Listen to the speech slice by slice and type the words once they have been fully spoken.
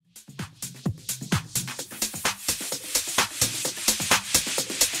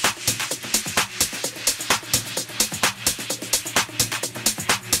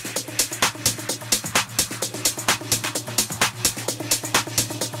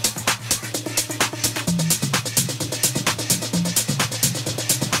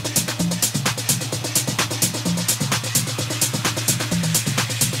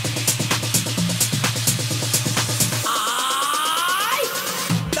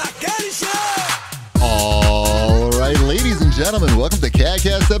gentlemen, welcome to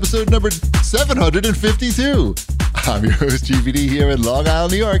CADcast episode number 752. I'm your host, GVD, here in Long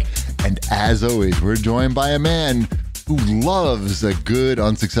Island, New York. And as always, we're joined by a man who loves a good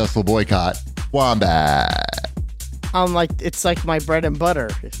unsuccessful boycott, Wombat. It's like my bread and butter.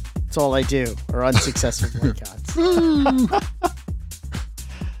 It's all I do, or unsuccessful boycotts.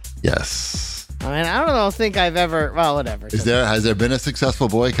 Yes. I mean, I don't think I've ever, well, whatever. Has there been a successful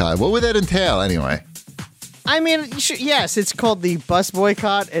boycott? What would that entail anyway? I mean, yes, it's called the bus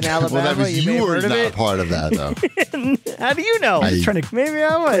boycott in Alabama. Well, that was you were not a part of that, though. How do you know? Maybe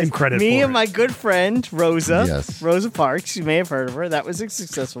I was. Credit Me for and it. my good friend, Rosa. Yes. Rosa Parks. You may have heard of her. That was a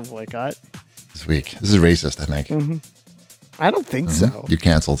successful boycott. This week. This is racist, I think. I don't think so. You're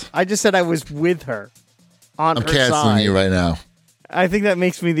canceled. I just said I was with her on I'm her canceling side. you right now. I think that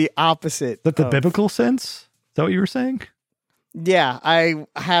makes me the opposite. That the of- biblical sense? Is that what you were saying? Yeah, I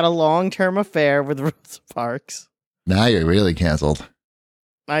had a long-term affair with Rosa Parks. Now you're really canceled.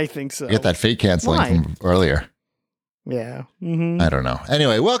 I think so. You get that fake canceling Why? from earlier. Yeah. Mm-hmm. I don't know.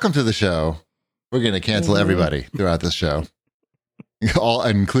 Anyway, welcome to the show. We're going to cancel everybody throughout this show,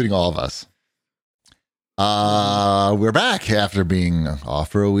 including all of us. We're back after being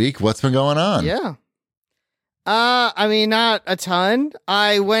off for a week. What's been going on? Yeah. I mean, not a ton.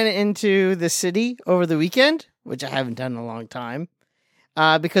 I went into the city over the weekend, which I haven't done in a long time,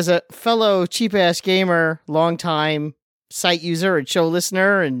 because a fellow cheap-ass gamer, long-time site user and show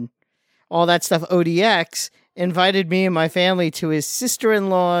listener and all that stuff, ODX, invited me and my family to his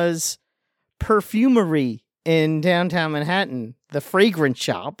sister-in-law's perfumery in downtown Manhattan, the Fragrance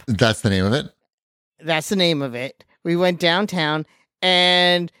Shop. That's the name of it? That's the name of it. We went downtown,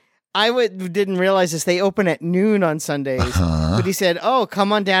 and I didn't realize this. They open at noon on Sundays, but he said, "Oh,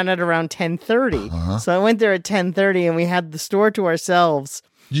 come on down at around 10:30." So I went there at 10:30, and we had the store to ourselves.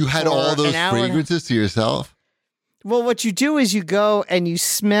 You had For all those an hour and a- fragrances to yourself? Well, what you do is you go and you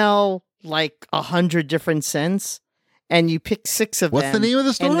smell like 100 different scents, and you pick 6 of What's them. the name of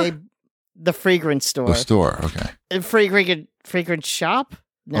the store? And the Fragrance Store. The store, okay. Fragrance Shop.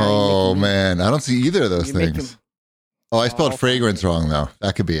 No, Oh, man. I don't see either of those you make things. them- Oh, I spelled Oh, fragrance wrong, though.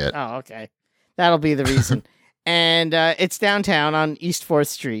 That could be it. Oh, okay. That'll be the reason. And it's downtown on East 4th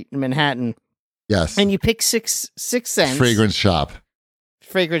Street in Manhattan. Yes. And you pick six cents. Fragrance shop.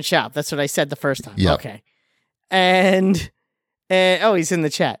 Fragrance Shop. That's what I said the first time. Yep. Okay. And oh, he's in the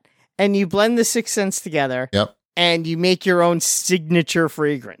chat. And you blend the 6 cents together. Yep. And you make your own signature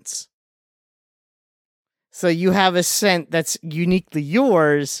fragrance. So you have a scent that's uniquely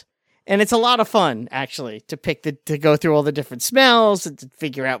yours. And it's a lot of fun, actually, to go through all the different smells and to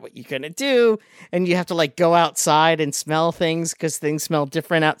figure out what you're going to do. And you have to go outside and smell things because things smell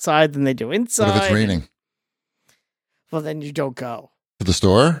different outside than they do inside. What if it's raining? Well, then you don't go. To the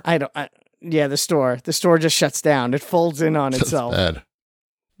store? Yeah, the store. The store just shuts down. It folds in on That's itself. bad.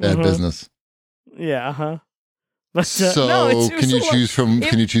 Bad Mhm. business. Yeah, uh-huh. But So no, it was can you a lot- choose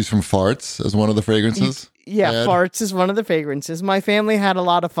from farts as one of the fragrances? Yeah, Bad? farts is one of the fragrances. My family had a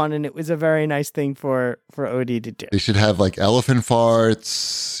lot of fun, and it was a very nice thing for Odie to do. They should have elephant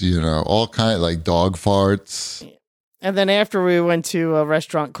farts, all kind dog farts. And then after we went to a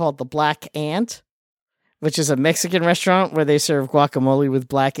restaurant called the Black Ant, which is a Mexican restaurant where they serve guacamole with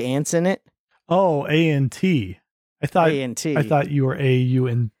black ants in it. Oh, A&T. I thought A&T. I thought you were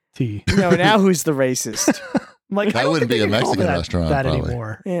A-U-N-T. No, now who's the racist? I'm like, That I don't wouldn't think be they a can call Mexican that- restaurant, that probably.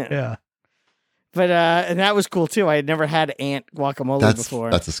 anymore. Yeah. Yeah. But and that was cool too. I had never had ant guacamole before.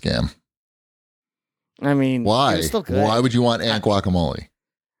 That's a scam. I mean, Why? It was still good. Why would you want ant guacamole?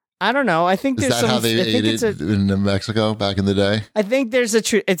 I don't know. I think Is there's that some. how they I think ate it in Mexico back in the day? I think there's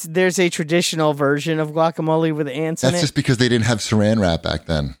a traditional version of guacamole with ants in That's it. just because they didn't have saran wrap back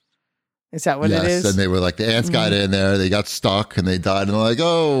then. Is that what yes, it is? and they were the ants got in there, they got stuck, and they died, and they're like,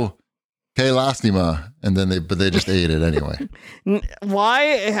 oh, que lastima, and then they just ate it anyway.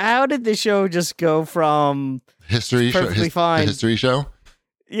 Why? How did the show just go from History show, Perfectly fine. the history show.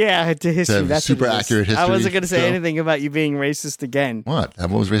 to history? To That's super what it is. accurate I history wasn't going to say show? anything about you being racist again. What?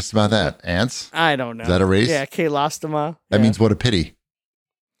 What was racist about that? Ants? I don't know. Is that a race? Yeah, que lástima. That Yeah. means what a pity.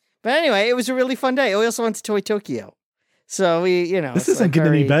 But anyway, it was a really fun day. We also went to Toy Tokyo. So we, This isn't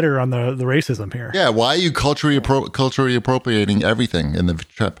getting any better on the racism here. Yeah, why are you culturally appropriating everything in the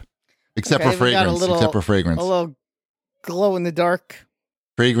trip? Except Okay, for we got fragrance. Except for fragrance. A little glow in the dark.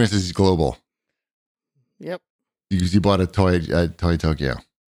 Fragrance is global. Yep. You bought a toy at Toy Tokyo.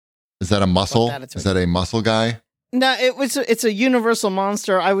 Is that a muscle? Bought that at Toy Is that a muscle guy? No, it's a universal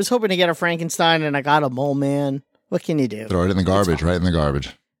monster. I was hoping to get a Frankenstein, and I got a mole man. What can you do? Throw it in the garbage, fine. right in the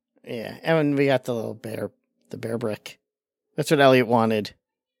garbage. Yeah, and when we got the little the bear brick. That's what Elliot wanted.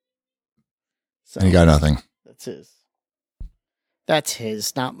 So And you got nothing. that's his. That's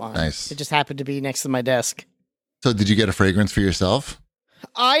his, not mine. Nice. It just happened to be next to my desk. So did you get a fragrance for yourself?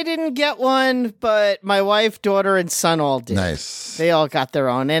 I didn't get one, but my wife, daughter, and son all did. Nice. They all got their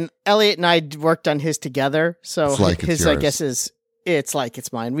own. And Elliot and I worked on his together. So It's like his, it's I yours. guess, it's like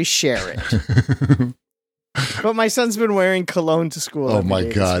it's mine. We share it. But my son's been wearing cologne to school. Oh every my day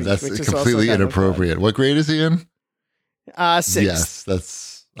this God, week, that's which is also completely kind of inappropriate. What grade is he in? fun. 6. Yes,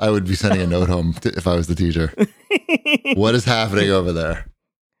 that's. I would be sending a note home if I was the teacher. What is happening over there?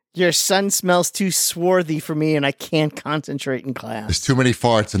 Your son smells too swarthy for me, and I can't concentrate in class. There's too many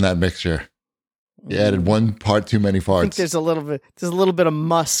farts in that mixture. You added one part too many I think farts. there's a little bit of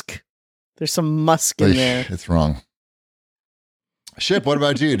musk. There's some musk in there. It's wrong. Ship, what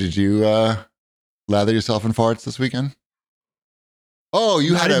about you? Did you lather yourself in farts this weekend? Oh,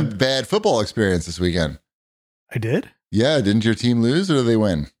 you had a bad football experience this weekend. I did? Yeah, didn't your team lose or did they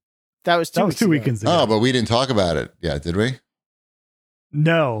win? That was two Two ago. weekends ago. Oh, but we didn't talk about it. Yeah, did we?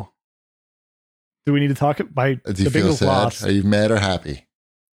 No. Do we need to talk by Do the you feel Bengals sad? lost? Are you mad or happy?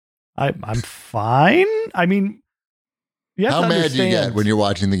 I'm fine. I mean, you have How to mad do you get understand- when you're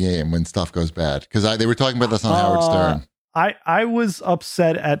watching the game when stuff goes bad? Because they were talking about this on Howard Stern. I was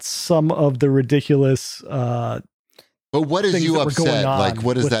upset at some of the ridiculous But what is things you that were going upset? on Like,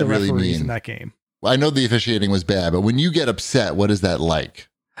 what does with that the really referees in mean? that game. I know the officiating was bad, but when you get upset, what is that like?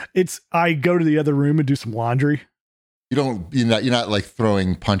 I go to the other room and do some laundry. You're not like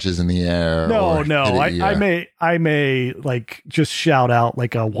throwing punches in the air. No. or I may like just shout out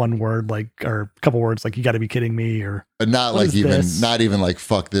like a one word, like, or a couple words, like, you got to be kidding me, or But not what like is this? not even like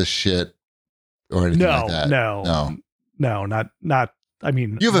fuck this shit or anything like that. no, not. I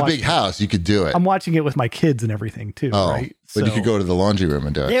mean, You have a watching- big house. You could do it. I'm watching it with my kids and everything too, Oh, right? but you could go to the laundry room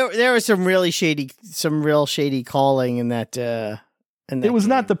and do it. There was some real shady calling in that. It was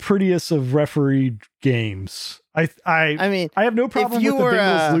not the prettiest of referee games. I mean, I have no problem you with the were,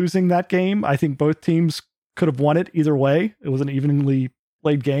 Bengals losing that game. I think both teams could have won it either way. It was an evenly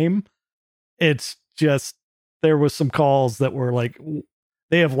played game. It's just there was some calls that were like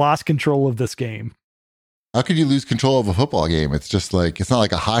they have lost control of this game. How could you lose control of a football game? It's just like it's not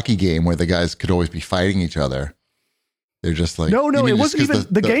like a hockey game where the guys could always be fighting each other. They're just like No, You it mean just wasn't 'cause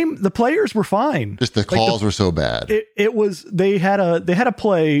even the game. The players were fine. Just the calls were so bad. It was they had a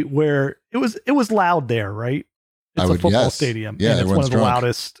play where it was loud there, right? It's a football stadium. Yeah, and it's one everyone's of the drunk.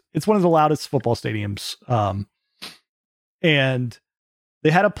 loudest. It's one of the loudest football stadiums. And they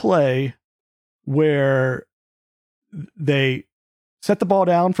had a play where they set the ball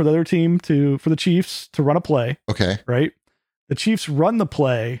down for the other team for the Chiefs to run a play, Okay. right? The Chiefs run the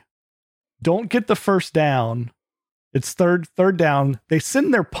play, don't get the first down. It's third down. They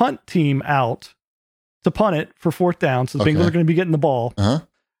send their punt team out to punt it for fourth down. So the Okay. Bengals are going to be getting the ball. Uh-huh.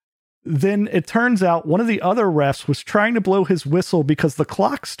 Then it turns out one of the other refs was trying to blow his whistle because the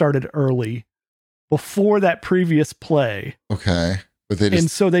clock started early before that previous play. Okay. But they And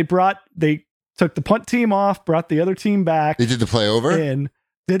just so they took the punt team off, brought the other team back, they did the play over? and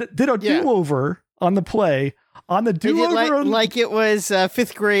did a do-over on the play. On the They did do-over, like it was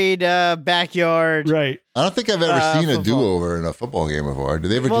fifth grade backyard. right. I don't think I've ever seen a football. do-over in a football game before.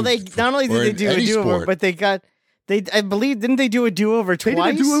 Did they ever Well, do they not only or did they in do a any do-over, sport? but I believe, didn't they do a do-over They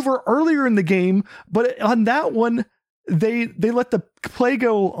twice? did a do-over earlier in the game, but on that one, they let the play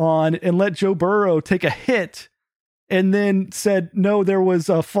go on and let Joe Burrow take a hit, and then said no, there was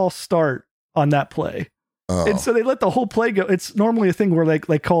a false start on that play, Oh. and so they let the whole play go. It's normally a thing where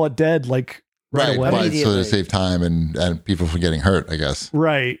like call it dead, like right away. Right, so Immediately. to save time and people from getting hurt, I guess.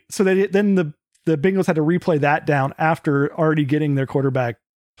 Right. So then the Bengals had to replay that down after already getting their quarterback.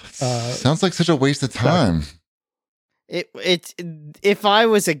 Sounds like such a waste of time. If I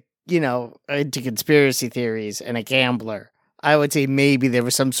was into conspiracy theories and a gambler, I would say maybe there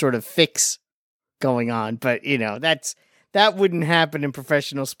was some sort of fix going on, but that wouldn't happen in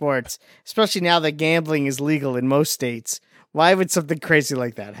professional sports, especially now that gambling is legal in most states. Why would something crazy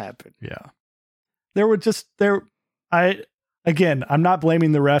like that happen? Yeah. I'm not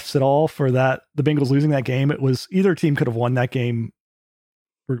blaming the refs at all for that. The Bengals losing that game. It was either team could have won that game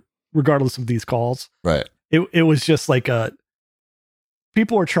regardless of these calls. Right. It was just like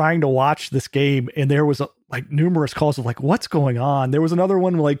people were trying to watch this game, and there was numerous calls of like, what's going on? There was another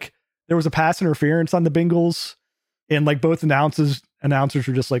one like there was a pass interference on the Bengals, and like both announcers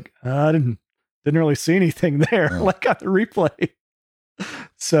were just like, I didn't really see anything there, Oh. like on the replay.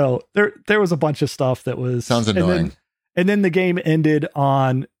 So there was a bunch of stuff that was Sounds annoying. And then the game ended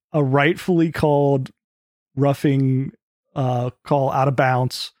on a rightfully called roughing call out of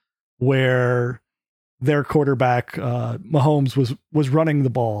bounds, where their quarterback Mahomes was running the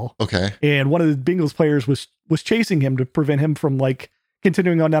ball, Okay. and one of the Bengals players was chasing him to prevent him from like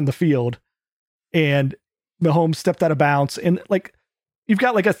continuing on down the field, and Mahomes stepped out of bounds, and like you've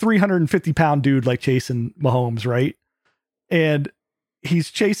got like a 350-pound dude like chasing Mahomes, right? And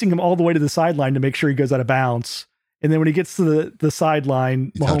he's chasing him all the way to the sideline to make sure he goes out of bounds. And then when he gets to the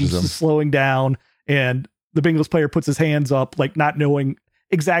sideline, Mahomes is slowing down, and the Bengals player puts his hands up, like not knowing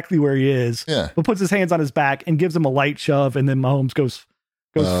exactly where he is, but puts his hands on his back and gives him a light shove, and then Mahomes goes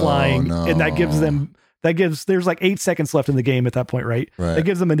flying, and there's like 8 seconds left in the game at that point, right? That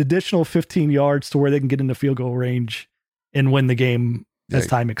gives them an additional 15 yards to where they can get into field goal range and win the game as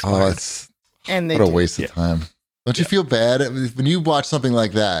time expires. What a waste of time. Don't you feel bad when you watch something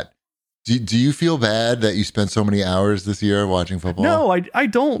like that? Do you feel bad that you spent so many hours this year watching football? No, I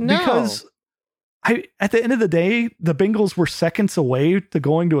don't, because at the end of the day, the Bengals were seconds away to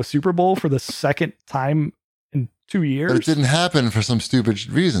going to a Super Bowl for the second time in 2 years. But it didn't happen for some stupid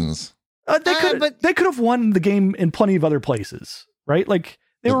reasons. They could have won the game in plenty of other places, right? Like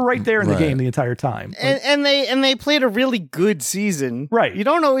they were right there in the game the entire time. And they played a really good season. Right. You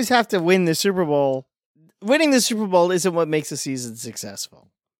don't always have to win the Super Bowl. Winning the Super Bowl isn't what makes a season successful.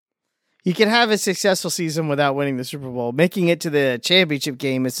 You can have a successful season without winning the Super Bowl. Making it to the championship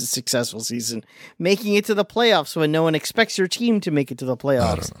game is a successful season. Making it to the playoffs when no one expects your team to make it to the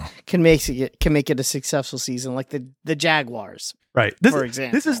playoffs can make it a successful season, like the Jaguars. Right. For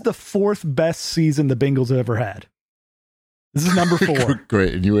example. This is the fourth best season the Bengals have ever had. This is number 4.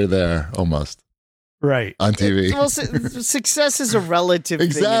 Great. And you were there almost. Right. On TV. Success is a relative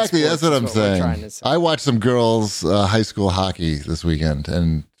exactly. thing. That's what I'm saying. I watched some girls' high school hockey this weekend,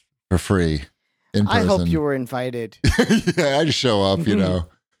 and for free in person. I hope you were invited. Yeah, I just show up,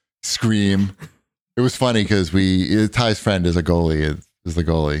 scream. It was funny because Ty's friend is a goalie, is the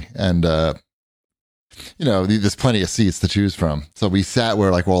goalie. And, there's plenty of seats to choose from. So we sat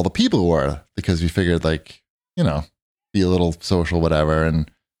where all the people were, because we figured be a little social, whatever.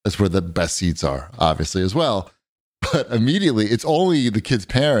 And that's where the best seats are, obviously, as well. But immediately, it's only the kids'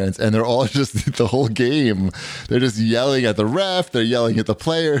 parents, and they're all just the whole game. They're just yelling at the ref. They're yelling at the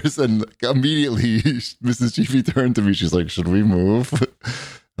players. And immediately, Mrs. Chiefy turned to me. She's like, "Should we move?"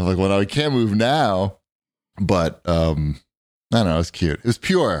 I'm like, "Well, no, we can't move now." But I don't know. It was cute. It was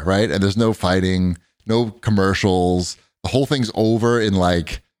pure, right? And there's no fighting, no commercials. The whole thing's over in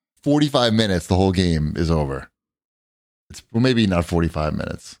 45 minutes. The whole game is over. Maybe not 45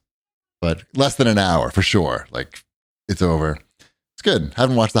 minutes, but less than an hour for sure. It's over. It's good.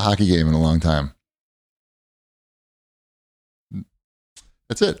 Haven't watched the hockey game in a long time.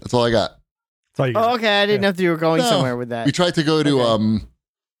 That's it. That's all I got. Oh, okay. I didn't know if you were going somewhere with that. We tried to go to,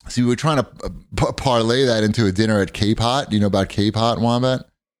 we were trying to parlay that into a dinner at K-Pot. Do you know about K-Pot, Wombat?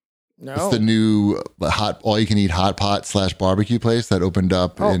 No. It's the new all-you-can-eat hot pot / barbecue place that opened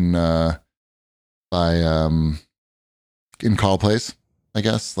up in Carl Place, I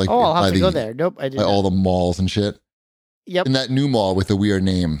guess. I'll have to go there. Nope, I didn't. By all the malls and shit. Yep. In that new mall with the weird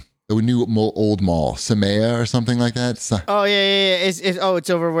name, the new old mall, Samea or something like that. Oh yeah. It's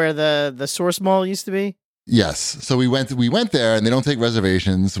over where the Source Mall used to be. Yes. So we went there, and they don't take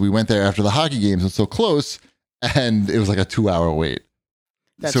reservations. We went there after the hockey games. It was so close, and it was like a 2-hour wait.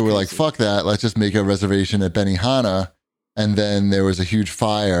 So we're like, fuck that. Let's just make a reservation at Benihana. And then there was a huge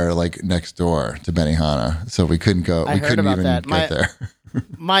fire next door to Benihana, so we couldn't go. We couldn't even get there.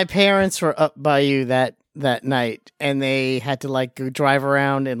 My parents were up by you that night, and they had to go drive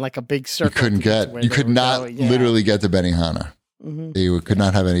around in a big circle. You could not literally get to Benihana. Mm-hmm. They could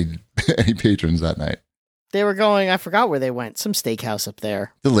not have any patrons that night. They were going. I forgot where they went. Some steakhouse up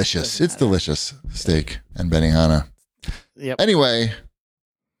there. Delicious. It's delicious steak and Benihana. Yep. Anyway,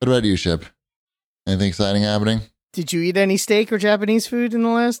 what about you, Ship? Anything exciting happening? Did you eat any steak or Japanese food in the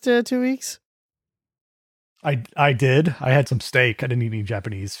last 2 weeks? I did. I had some steak. I didn't eat any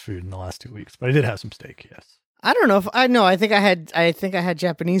Japanese food in the last 2 weeks, but I did have some steak. Yes. I don't know if I know. I think I had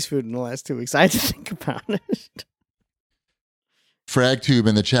Japanese food in the last 2 weeks. I had to think about it. FragTube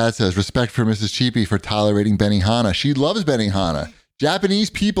in the chat says, respect for Mrs. Cheapy for tolerating Benihana. She loves Benihana. Japanese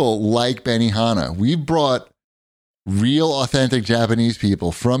people like Benihana. We've brought real, authentic Japanese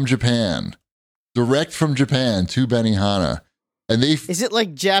people from Japan, direct from Japan to Benihana. And is it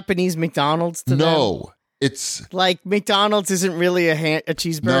like Japanese McDonald's to them? No. It's like McDonald's isn't really a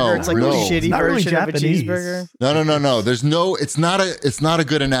cheeseburger. It's like a shitty version of a cheeseburger. No. It's not a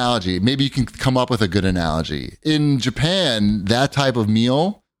good analogy. Maybe you can come up with a good analogy. In Japan, that type of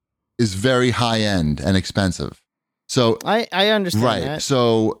meal is very high end and expensive. So I understand that.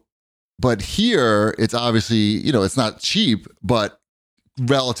 So, but here it's obviously, it's not cheap, but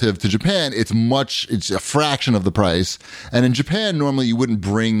relative to Japan, it's a fraction of the price. And in Japan, normally you wouldn't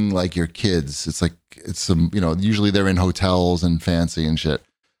bring like your kids. It's some, usually they're in hotels and fancy and shit.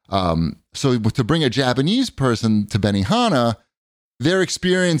 So to bring a Japanese person to Benihana, they're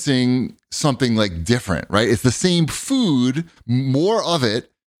experiencing something like different, right? It's the same food, more of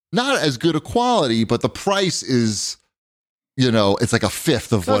it, not as good a quality, but the price is, it's like a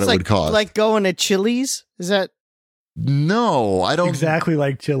fifth of what it would cost. Like going to Chili's? Is that? No, I don't. Exactly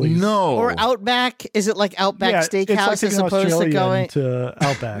like Chili's. No. Or Outback? Is it like Outback Steakhouse it's like as opposed to going to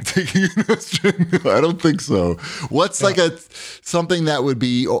Outback? I don't think so. What's like something that would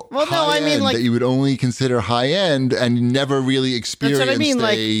be high-end that you would only consider high end and never really experienced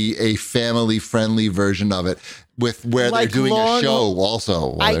a family-friendly version of it where they're doing a show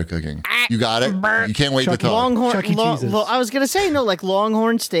also while they're cooking. You got it? You can't wait to talk. Longhorn, Chuck E. Cheese's. I was going to say, like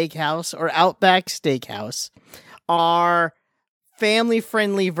Longhorn Steakhouse or Outback Steakhouse are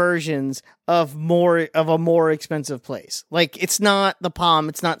family-friendly versions of a more expensive place. Like, it's not the Palm,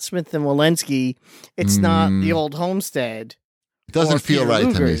 it's not Smith and Walensky, it's not the Old Homestead. It doesn't feel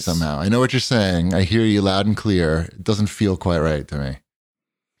right to me somehow. I know what you're saying. I hear you loud and clear. It doesn't feel quite right to me.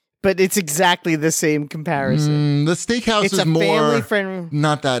 But it's exactly the same comparison. The steakhouse is more family-friendly.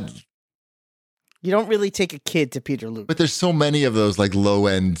 Not that. You don't really take a kid to Peter Luger. But there's so many of those like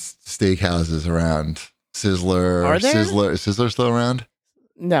low-end steakhouses around. Sizzler. Are there? Is Sizzler still around?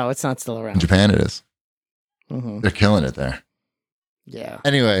 No, it's not still around. In Japan, it is. Mm-hmm. They're killing it there. Yeah.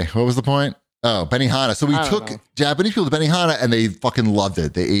 Anyway, what was the point? Oh, Benihana. So we took Japanese people to Benihana and they fucking loved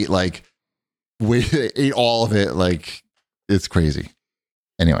it. They ate they ate all of it. Like, it's crazy.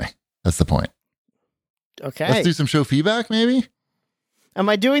 Anyway, that's the point. Okay. Let's do some show feedback, maybe? Am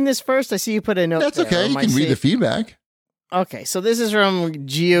I doing this first? I see you put a note That's there. okay. You can read the feedback. Okay, so this is from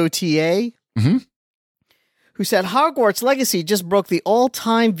GOTA. Mm-hmm. Who said Hogwarts Legacy just broke the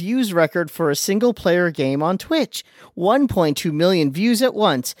all-time views record for a single-player game on Twitch. 1.2 million views at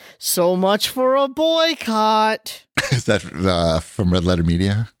once. So much for a boycott. Is that from Red Letter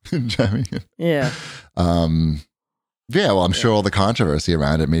Media? Yeah. Yeah, well, I'm sure all the controversy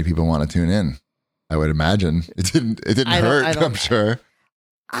around it made people want to tune in. I would imagine. It didn't hurt, I'm sure.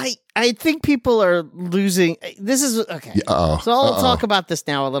 I think people are losing. This is okay. Yeah, so I'll talk about this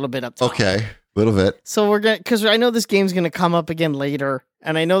now a little bit up top. Okay. A little bit. So we're going to, because I know this game's going to come up again later,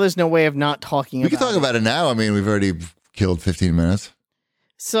 and I know there's no way of not talking about it. We can talk about it now. I mean, we've already killed 15 minutes.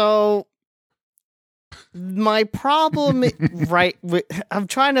 So my problem, I'm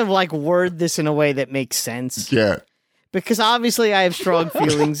trying to word this in a way that makes sense. Yeah. Because obviously I have strong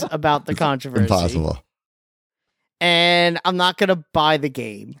feelings about the controversy. Impossible. And I'm not going to buy the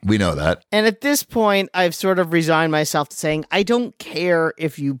game. We know that. And at this point, I've sort of resigned myself to saying, I don't care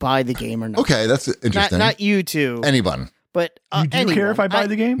if you buy the game or not. Okay, that's interesting. Not you two. Anyone. But you do care if I buy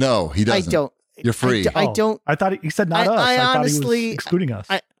the game? No, he doesn't. I don't. You're free. I don't. I thought he said not us. I honestly, thought he was excluding us.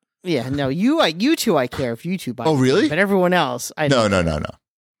 Yeah, no, you two, I care if you two buy. Oh, really? But everyone else, I don't. No.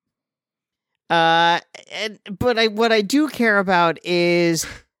 What I do care about is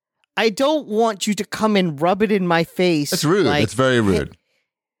I don't want you to come and rub it in my face. That's rude. That's very rude.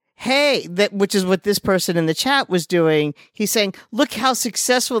 Hey, which is what this person in the chat was doing. He's saying, look how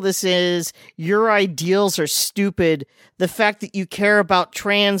successful this is. Your ideals are stupid. The fact that you care about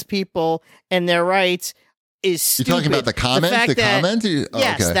trans people and their rights is stupid. You're talking about the comment?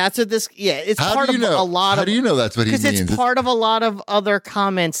 Yes, okay. That's what this... Yeah, it's part of a lot of... How do you know that's what he means? Because it's part of a lot of other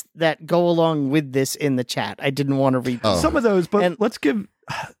comments that go along with this in the chat. I didn't want to read them. Some of those, but let's give...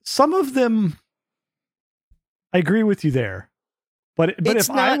 Some of them... I agree with you there. But if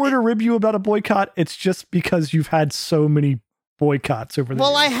I were to rib you about a boycott, it's just because you've had so many boycotts over the years.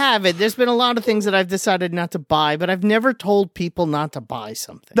 Well, I haven't. There's been a lot of things that I've decided not to buy, but I've never told people not to buy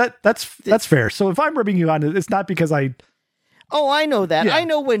something. That's fair. So if I'm ribbing you on it, it's not because I... Oh, I know that. Yeah. I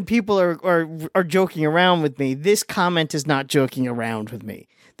know when people are joking around with me. This comment is not joking around with me.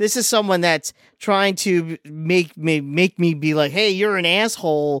 This is someone that's trying to make me be like, hey, you're an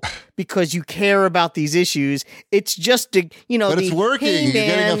asshole because you care about these issues. It's just to, But it's working. Hey, you're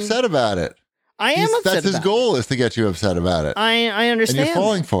getting upset about it. I am upset. That's his goal, is to get you upset about it. I understand. And you're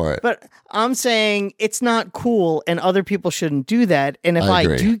falling for it. But I'm saying it's not cool and other people shouldn't do that. And if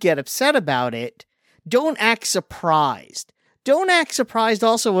I do get upset about it, don't act surprised. Don't act surprised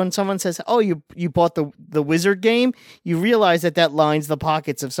also when someone says, oh, you bought the Wizard game. You realize that lines the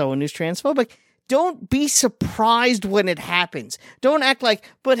pockets of someone who's transphobic. Don't be surprised when it happens. Don't act like,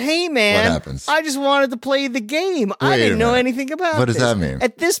 but hey, man, what happens? I just wanted to play the game. I didn't know anything about it. What does that mean?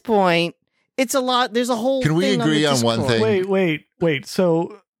 At this point, it's a lot. There's a whole Can we agree on one thing? Wait.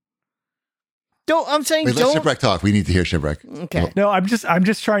 So I'm saying Wait, let don't. Shipwreck talk. We need to hear Shipwreck. Okay. No, I'm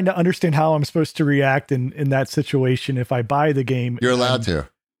just trying to understand how I'm supposed to react in that situation if I buy the game. You're allowed to.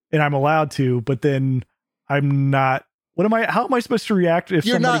 And I'm allowed to, but then I'm not. How am I supposed to react if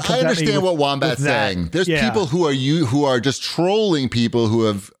You're somebody not. comes I at me understand what Wombat's with that? saying. There's Yeah. people who are just trolling people who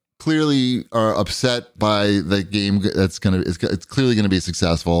have clearly are upset by the game it's clearly gonna be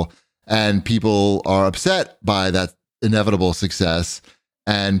successful, and people are upset by that inevitable success,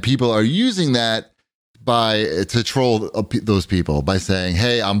 and people are using that to troll those people by saying,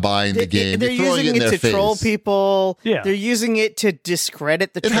 "Hey, I'm buying the game." They're throwing using in it their to face. troll people. Yeah. They're using it to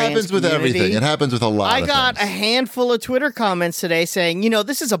discredit the It trans happens with community. everything. It happens with a lot I of got a things. handful of Twitter comments today saying,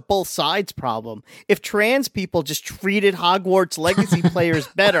 this is a both sides problem. If trans people just treated Hogwarts Legacy players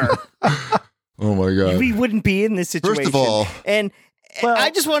better, Oh my god. we wouldn't be in this situation. First of all, and I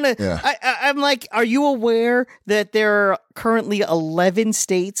just want to. Yeah. I'm like, are you aware that there are currently 11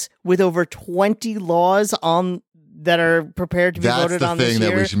 states with over 20 laws that are prepared to be that's voted the on this thing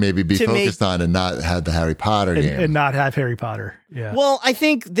year? that we should maybe be to focused on and not have the Harry Potter game. and not have Harry Potter. Yeah. Well, I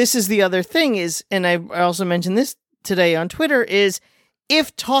think this is the other thing is, and I also mentioned this today on Twitter, is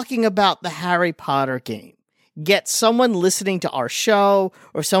if talking about the Harry Potter game gets someone listening to our show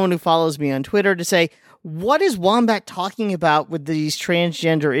or someone who follows me on Twitter to say, what is Wombat talking about with these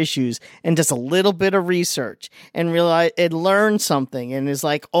transgender issues, and does a little bit of research and realize and learn something and is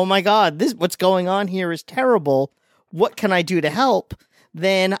like, oh my God, what's going on here is terrible. What can I do to help?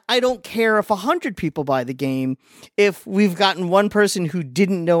 Then I don't care if 100 people buy the game. If we've gotten one person who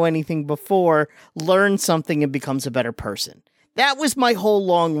didn't know anything before, learn something and becomes a better person. That was my whole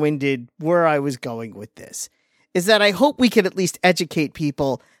long-winded where I was going with this, is that I hope we could at least educate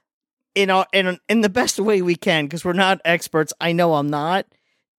people in the best way we can, because we're not experts. I know I'm not.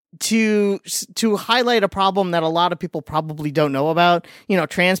 To highlight a problem that a lot of people probably don't know about.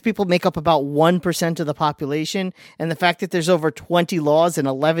 Trans people make up about 1% of the population, and the fact that there's over 20 laws in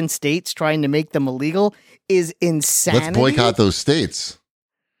 11 states trying to make them illegal is insanity. Let's boycott those states.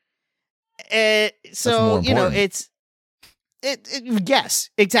 So, more important. yes,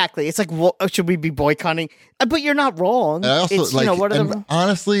 exactly. It's like, should we be boycotting? But you're not wrong. And I also It's, what are the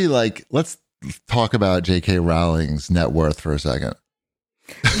honestly, let's talk about J.K. Rowling's net worth for a second.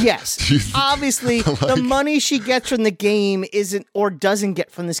 Yes, obviously, the money she gets from the game isn't, or doesn't get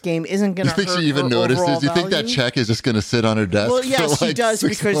from this game, isn't going to hurt You think she even notices? You think that check is just going to sit on her desk? Well, yes, for she does,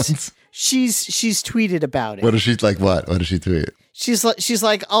 6 because months? she's tweeted about it. What is she like? What does she tweet? She's like, she's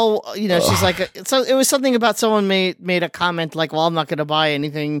like, so it was something about someone made a comment like, well, I'm not going to buy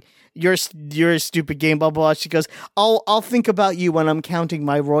anything. You're a stupid game, blah, blah, blah. She goes, I'll think about you when I'm counting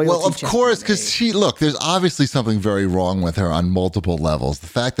my royalty. Well, of course, because there's obviously something very wrong with her on multiple levels. The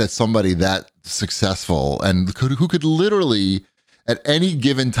fact that somebody that successful and who could literally at any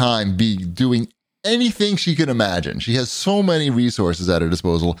given time be doing anything she could imagine. She has so many resources at her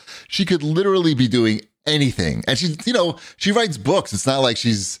disposal. She could literally be doing anything. And she writes books. It's not like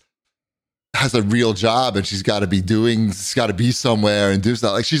has a real job and she's got to be somewhere and do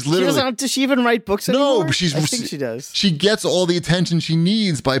stuff. Like she's literally. Does she even write books anymore? No, but I think she does. She gets all the attention she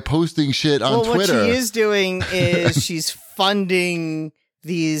needs by posting shit on Twitter. What she is doing is she's funding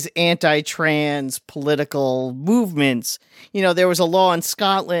these anti-trans political movements. There was a law in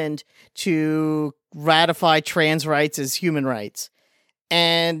Scotland to ratify trans rights as human rights.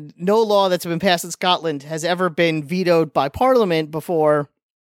 And no law that's been passed in Scotland has ever been vetoed by Parliament before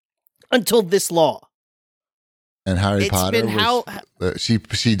until this law. And Harry Potter, she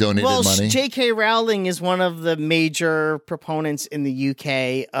donated money? J.K. Rowling is one of the major proponents in the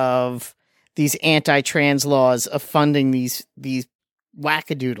UK of these anti-trans laws, of funding these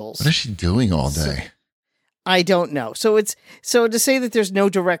wackadoodles. What is she doing all day? I don't know. So to say that there's no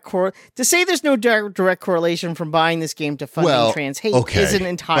direct correlation from buying this game to funding trans hate isn't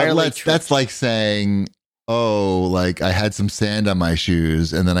entirely true. That's like saying, I had some sand on my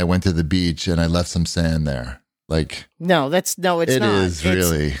shoes and then I went to the beach and I left some sand there. It's not. It is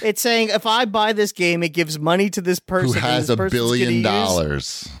really. It's saying if I buy this game, it gives money to this person who has $1 billion.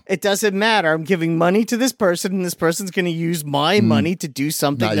 It doesn't matter. I'm giving money to this person, and this person's going to use my money to do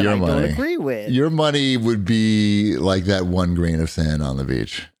something that I don't agree with. Your money would be like that one grain of sand on the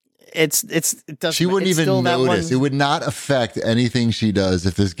beach. It doesn't. She wouldn't even notice. It would not affect anything she does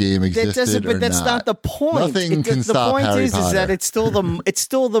if this game existed or not. That's not the point. Nothing can stop Harry Potter. The point is that it's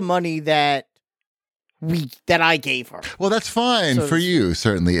still the money that I gave her. Well, that's fine for you,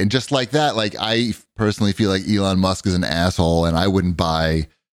 certainly. And just like that, I personally feel like Elon Musk is an asshole and I wouldn't buy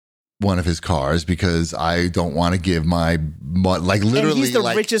one of his cars because I don't want to give my like literally and he's the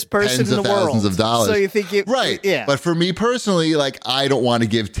like richest person tens in of the world. thousands of dollars. So you think it right? Yeah. But for me personally, like I don't want to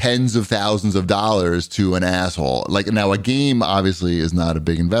give tens of thousands of dollars to an asshole. Like now, a game obviously is not a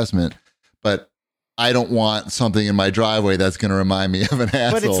big investment, but I don't want something in my driveway that's going to remind me of an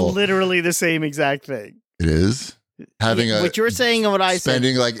asshole. But it's literally the same exact thing. It is. Having what you're saying and what I said.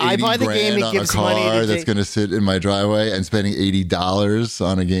 Spending like 80 I buy the game, it on gives a car money that's going to sit in my driveway and spending $80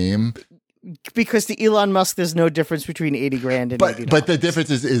 on a game. Because to Elon Musk, there's no difference between 80 grand and $80. But the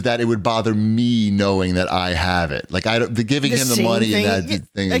difference is that it would bother me knowing that I have it. Like giving him the money and that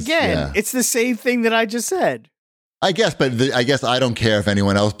thing is, again, it's the same thing that I just said. I guess, but I guess I don't care if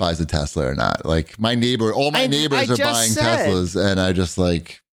anyone else buys a Tesla or not. Like all my neighbors are buying Teslas, and I just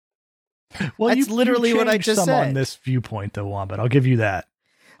like. Well, that's literally what I just said. On this viewpoint, though, Wombat, I'll give you that.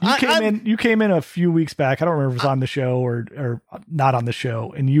 You came in a few weeks back. I don't remember if it was on the show or not on the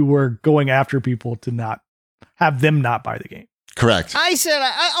show, and you were going after people to not have them not buy the game. Correct. I said,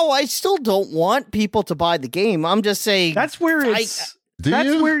 I still don't want people to buy the game. I'm just saying that's where it's.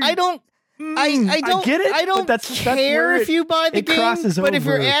 I don't. I get it. I don't care if you buy the game. But if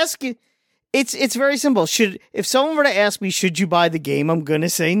you're asking, it's very simple. If someone were to ask me, should you buy the game? I'm gonna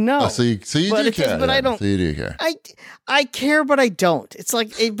say no. Oh, so you do care. But I don't. So you do care. I care, but I don't. It's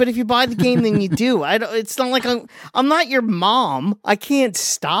like, but if you buy the game, then you do. I don't. It's not like I'm not your mom. I can't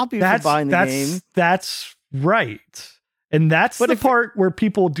stop you from buying the game. That's right. And that's the part where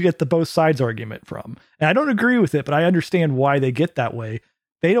people get the both sides argument from. And I don't agree with it, but I understand why they get that way.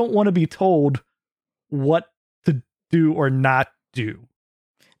 They don't want to be told what to do or not do.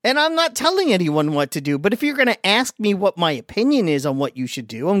 And I'm not telling anyone what to do, but if you're going to ask me what my opinion is on what you should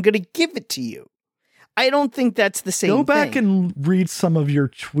do, I'm going to give it to you. I don't think that's the same thing. Go back and read some of your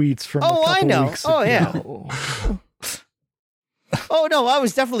tweets from a couple weeks ago. Yeah. Oh, no, I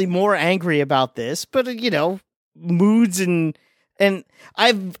was definitely more angry about this, but, moods and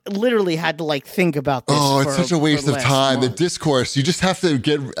I've literally had to think about this. Oh, it's such a waste of time. Month. The discourse, you just have to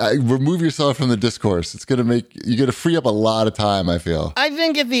remove yourself from the discourse. It's you're going to free up a lot of time, I feel. I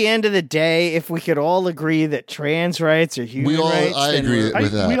think at the end of the day, if we could all agree that trans rights are human rights. I agree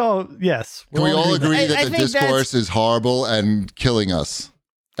with that. Can we all agree that the discourse is horrible and killing us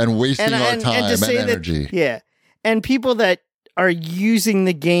and wasting our time and energy? And people that are using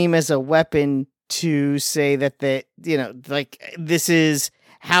the game as a weapon to say that this is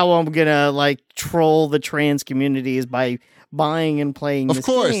how I'm gonna troll the trans community is by buying and playing. Of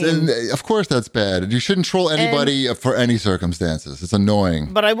course, and of course that's bad. You shouldn't troll anybody for any circumstances. It's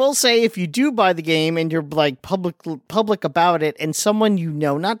annoying. But I will say, if you do buy the game and you're public about it, and someone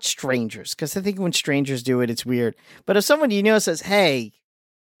not strangers, because I think when strangers do it, it's weird. But if someone says, "Hey,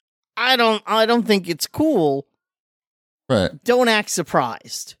 I don't think it's cool," right? Don't act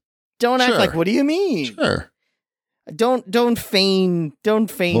surprised. Don't act like, what do you mean? Sure. Don't feign. Well,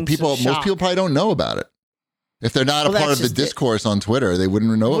 most people probably don't know about it. If they're not a part of the discourse on Twitter, they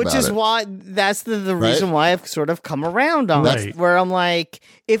wouldn't know about it. Which is why that's the reason why I've sort of come around on it, where I'm like,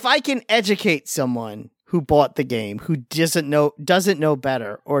 if I can educate someone who bought the game, who doesn't know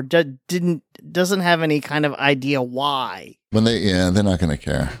better, or doesn't have any kind of idea why, they're not going to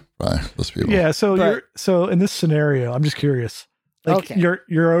care. Bye, those people. Yeah. So in this scenario, I'm just curious.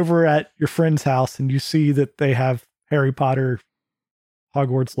 You're over at your friend's house and you see that they have Harry Potter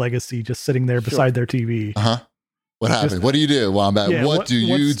Hogwarts Legacy just sitting there beside their TV. What happens? What do you do, Wombat? What do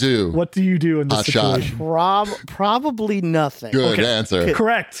you do? What do you do in this situation? Probably nothing. Good answer.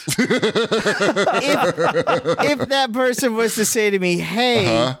 Correct. If that person was to say to me,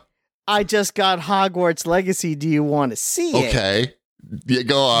 "Hey, I just got Hogwarts Legacy. Do you want to see it?" Okay. Yeah,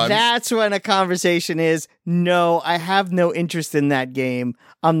 go on. That's when a conversation is, no, I have no interest in that game.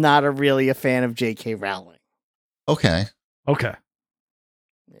 I'm not really a fan of J.K. Rowling. Okay. Yeah.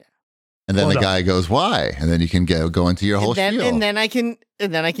 And then the guy goes, why? And then you can go into your whole spiel. And then I can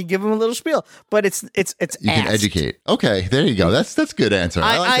give him a little spiel. But it's you can educate. Okay, there you go. That's a good answer.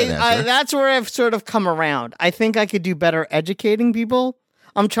 I like that answer. That's where I've sort of come around. I think I could do better educating people.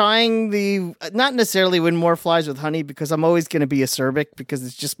 I'm trying not necessarily win more flies with honey, because I'm always going to be acerbic because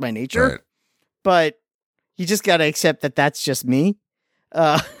it's just my nature. Right. But you just got to accept that that's just me.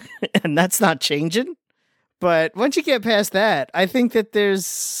 And that's not changing. But once you get past that, I think that there's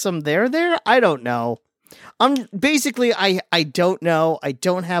some there. I don't know. I don't know. I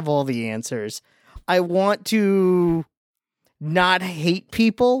don't have all the answers. I want to not hate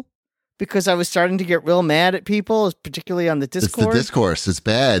people, because I was starting to get real mad at people, particularly on the Discord. It's the discourse. It's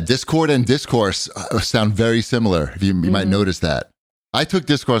bad. Discord and discourse sound very similar. You might notice that. I took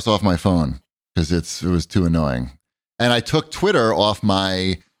discourse off my phone because it was too annoying. And I took Twitter off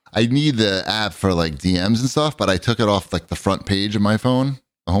my I need the app for like DMs and stuff, but I took it off like the front page of my phone,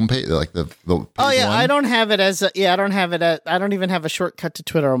 the homepage, like the page Oh yeah, one. I don't have it as a, I don't have it as, I don't even have a shortcut to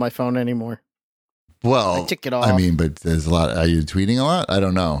Twitter on my phone anymore. Well, I took it off. I mean, but there's a lot. Are you tweeting a lot? I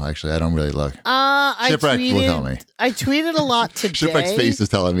don't know. Actually, I don't really look. I Shipwreck tweeted, will tell me. I tweeted a lot today. Shipwreck's face is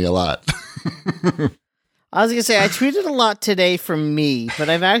telling me a lot. I was gonna say I tweeted a lot today from me, but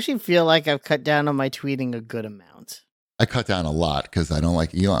I actually feel like I've cut down on my tweeting a good amount. I cut down a lot because I don't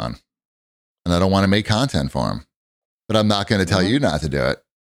like Elon, and I don't want to make content for him. But I'm not going to tell you not to do it.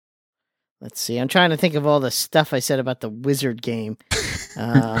 Let's see. I'm trying to think of all the stuff I said about the Wizard game.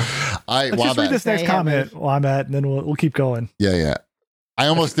 Let's just read this next comment, Wombat, and then we'll keep going. Yeah. I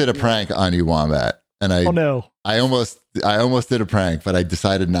almost did a prank on you, Wombat, and Oh no. I almost did a prank, but I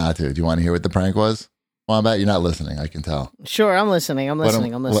decided not to. Do you want to hear what the prank was, Wombat? You're not listening. I can tell. Sure, I'm listening. I'm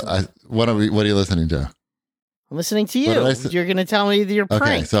listening. What are you listening to? I'm listening to What did I you. say? You're going to tell me your prank.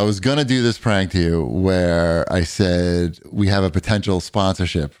 Okay, so I was going to do this prank to you where I said we have a potential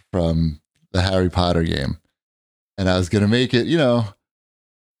sponsorship from the Harry Potter game. And I was going to make it,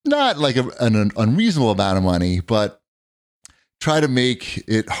 not like an unreasonable amount of money, but try to make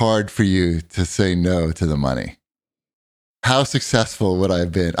it hard for you to say no to the money. How successful would I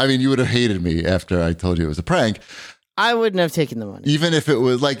have been? I mean, you would have hated me after I told you it was a prank. I wouldn't have taken the money. Even if it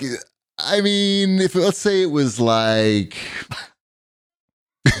was like, I mean, let's say it was like,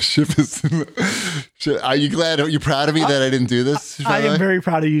 are you proud of me that I didn't do this? I am very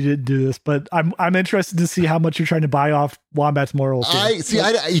proud of you to do this, but I'm interested to see how much you're trying to buy off Wombat's morals.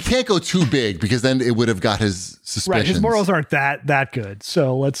 You can't go too big because then it would have got his suspicions. Right, his morals aren't that good.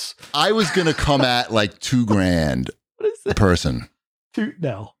 So let's. I was gonna come at like $2,000 a person.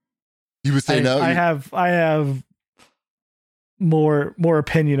 No, You would say no. I have more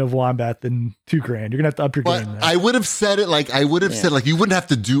opinion of Wombat than $2,000. You're gonna have to up your But game. There. I would have said it like you wouldn't have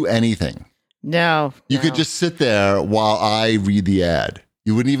to do anything. No. You could just sit there while I read the ad.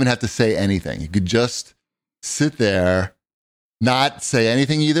 You wouldn't even have to say anything. You could just sit there, not say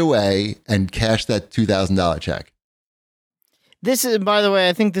anything either way, and cash that $2,000 check. This is, by the way,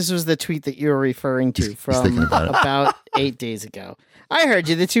 I think this was the tweet that you were referring to from thinking about it. about 8 days ago. I heard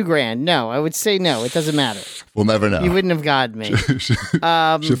you, the $2,000. No, I would say no. It doesn't matter. We'll never know. You wouldn't have gotten me.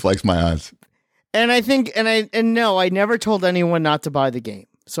 Shift likes my odds. And I think, and no, I never told anyone not to buy the game.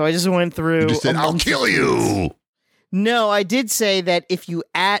 So I just went through. You just said, I'll kill you. No, I did say that if you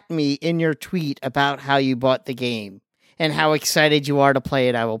at me in your tweet about how you bought the game and how excited you are to play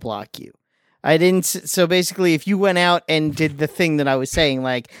it, I will block you. I didn't. So basically, if you went out and did the thing that I was saying,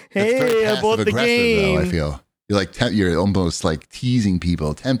 like, hey, I bought the game. Though, I feel you're like you're almost like teasing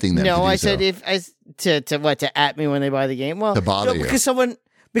people, tempting them. No, to I do said so. to at me when they buy the game. Well, To bother you. because someone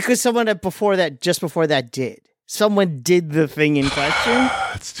just before that did. Someone did the thing in question.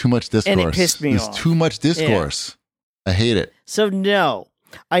 It's too much discourse. And it pissed me There's off. too much discourse. I hate it. So no,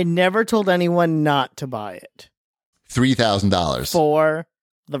 I never told anyone not to buy it. $3,000 For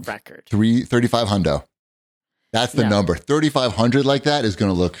the record. 3,500. That's the No. number. 3,500 like that is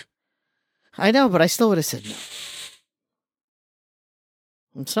going to look. I know, but I still would have said no.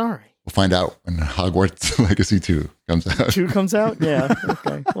 I'm sorry. We'll find out when Hogwarts Legacy 2 comes out. 2 comes out? Yeah.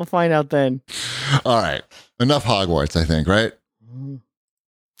 Okay. We'll find out then. All right. Enough Hogwarts, I think, right?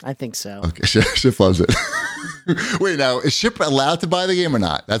 I think so. Okay. Ship loves it. Wait, now, is Ship allowed to buy the game or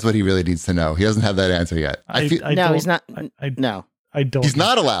not? That's what he really needs to know. He doesn't have that answer yet. I No, don't- he's not. I No. don't. He's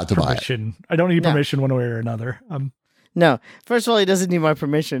not allowed to buy it. permission. I don't need No. permission one way or another. No. First of all, he doesn't need my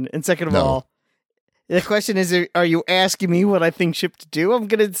permission. And second of No. all, the question is, are you asking me what I think Ship to do? I'm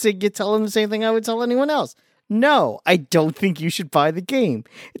going to tell him the same thing I would tell anyone else. No, I don't think you should buy the game.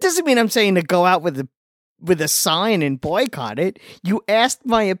 It doesn't mean I'm saying to go out with a sign and boycott it. You asked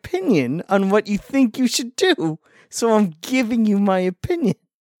my opinion on what you think you should do. So I'm giving you my opinion.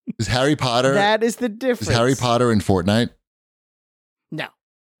 Is Harry Potter? That is the difference. Is Harry Potter in Fortnite? No.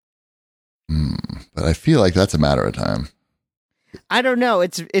 But I feel like that's a matter of time. I don't know.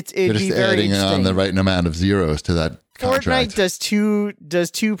 It'd They're be just very adding on interesting. the right amount of zeros to that contract. Fortnite does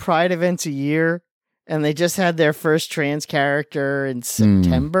two Pride events a year, and they just had their first trans character in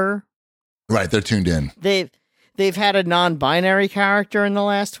September. Right, they're tuned in. They've had a non-binary character in the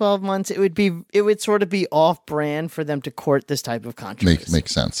last 12 months. It would sort of be off-brand for them to court this type of controversy.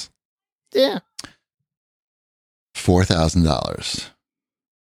 Makes sense. Yeah. $4,000.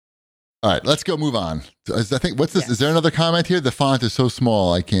 All right, let's go move on. I think, what's this? Yes. Is there another comment here? The font is so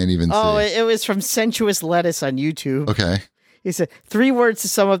small, I can't even Oh, see. it was from Sensuous Lettuce on YouTube. Okay. He said, 3 words to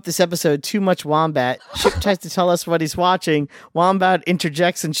sum up this episode, too much Wombat. Ship tries to tell us what he's watching. Wombat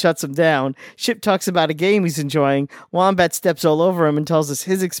interjects and shuts him down. Ship talks about a game he's enjoying. Wombat steps all over him and tells us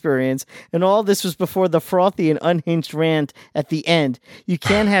his experience. And all this was before the frothy and unhinged rant at the end. You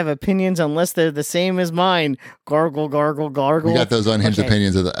can't have opinions unless they're the same as mine. Gargle, gargle, gargle. We got those unhinged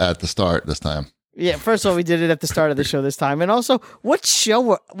opinions at the start this time. Yeah, first of all, we did it at the start of the show this time. And also, what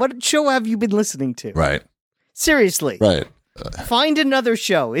show have you been listening to? Right. Seriously. Right. Find another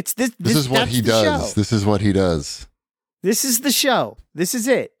show. It's this. This is what he does. Show. This is what he does. This is the show. This is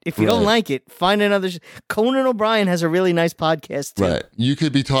it. If you don't like it, find another. Conan O'Brien has a really nice podcast too. Right. You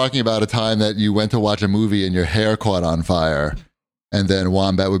could be talking about a time that you went to watch a movie and your hair caught on fire, and then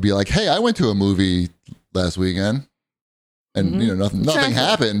Wombat would be like, "Hey, I went to a movie last weekend, and nothing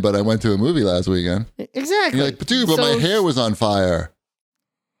happened, but I went to a movie last weekend." Exactly. And you're like, "But dude, my hair was on fire."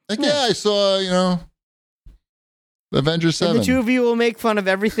 Like, yeah, I saw Avengers 7. And the two of you will make fun of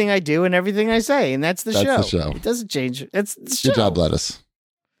everything I do and everything I say, and that's the show. The show. It doesn't change. It's the show. Good job, Lettuce.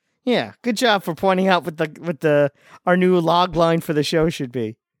 Yeah, good job for pointing out what our new log line for the show should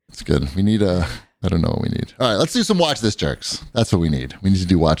be. It's good. We need I don't know what we need. All right, let's do some Watch This Jerks. That's what we need. We need to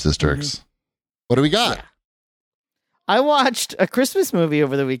do Watch This Jerks. Mm-hmm. What do we got? Yeah. I watched a Christmas movie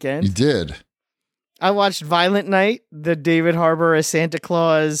over the weekend. You did? I watched Violent Night, the David Harbour as Santa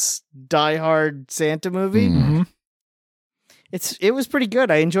Claus Die Hard Santa movie. Mm-hmm. It was pretty good.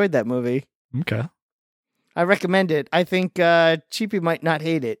 I enjoyed that movie. Okay. I recommend it. I think Cheapy might not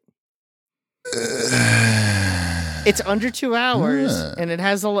hate it. It's under 2 hours, and it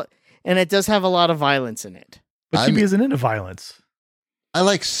has and it does have a lot of violence in it. But Cheapy isn't into violence. I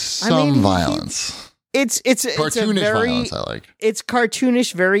like some violence. It's cartoonish violence. I like. It's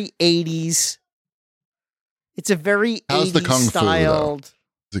cartoonish, very 80s. It's a very How's 80s the kung styled.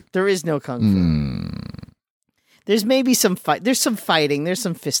 Fu, there is no kung fu. There's maybe some fight. There's some fighting. There's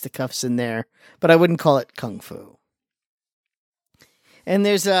some fisticuffs in there, but I wouldn't call it kung fu. And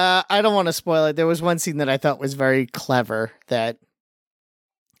there's I don't want to spoil it. There was one scene that I thought was very clever that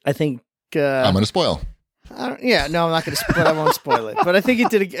I think I'm going to spoil. I'm not going to spoil. I won't spoil it. But I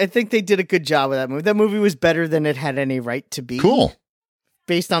think I think they did a good job with that movie. That movie was better than it had any right to be. Cool.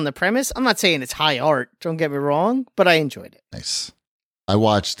 Based on the premise. I'm not saying it's high art. Don't get me wrong, but I enjoyed it. Nice. I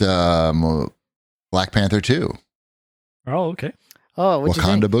watched Black Panther 2. Oh, okay. Oh, what'd you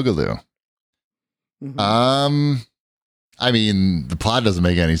think? Wakanda Boogaloo. Mm-hmm. I mean, the plot doesn't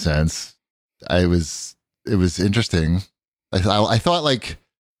make any sense. It was interesting. I thought like it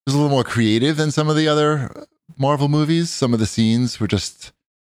was a little more creative than some of the other Marvel movies. Some of the scenes were just,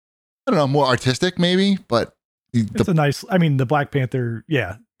 I don't know, more artistic maybe, but it's a nice, I mean, the Black Panther,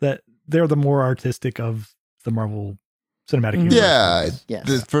 yeah, that they're the more artistic of the Marvel Cinematic Universe. Yeah.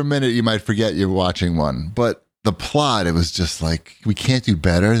 Yes. For a minute, you might forget you're watching one, but the plot, it was just like, we can't do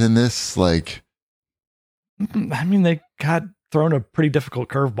better than this. Like, I mean, they got thrown a pretty difficult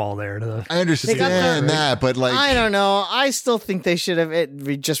curveball there. I understand that, but like, I don't know. I still think they should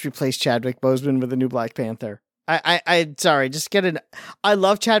have just replaced Chadwick Boseman with a new Black Panther. Sorry, just get it. I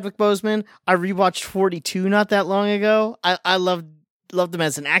love Chadwick Boseman. I rewatched 42 not that long ago. I loved him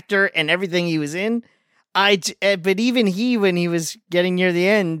as an actor and everything he was in. But even he, when he was getting near the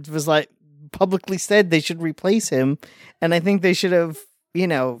end, was like publicly said they should replace him, and I think they should have,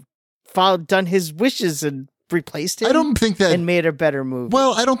 done his wishes and replaced him. I don't think that, and made a better movie.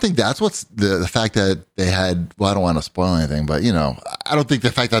 Well, I don't think that's what's the fact that they had. Well, I don't want to spoil anything, but I don't think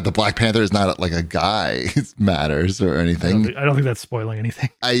the fact that the Black Panther is not like a guy matters or anything. I don't think that's spoiling anything.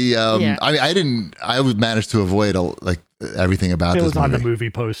 I mean, I would manage to avoid everything about it this was movie. on the movie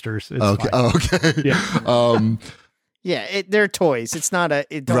posters. It's okay. fine. Oh, okay. Yeah. Yeah, they're toys. It's not a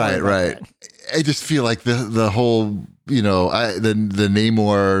right. I just feel like the whole the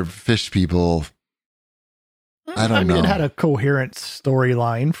Namor fish people. I don't know. It had a coherent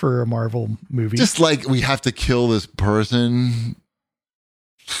storyline for a Marvel movie. Just like we have to kill this person.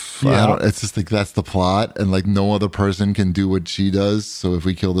 Yeah. It's just like that's the plot, and like no other person can do what she does. So if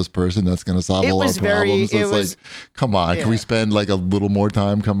we kill this person, that's going to solve a lot of problems. So it's like, come on, can we spend like a little more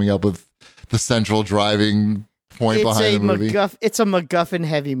time coming up with the central driving point behind the movie? It's a MacGuffin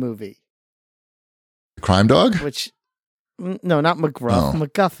heavy movie. Crime Dog? No, not McGruff. Oh.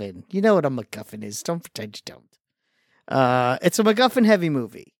 MacGuffin. You know what a MacGuffin is. Don't pretend you don't. It's a MacGuffin heavy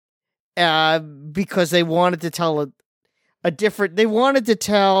movie. Because they wanted to tell they wanted to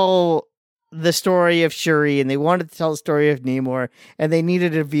tell the story of Shuri, and they wanted to tell the story of Namor, and they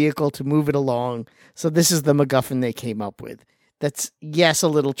needed a vehicle to move it along. So this is the MacGuffin they came up with. That's, yes, a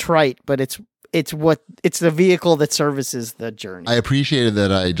little trite, but it's the vehicle that services the journey. I appreciated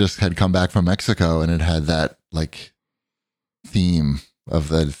that I just had come back from Mexico and it had that like theme of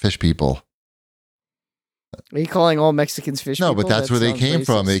the fish people. Are you calling all Mexicans fish No, people? but that's That where they sounds came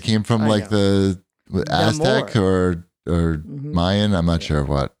from. racist. They came from I like know. the Aztec or Mhm. Mayan. I'm not sure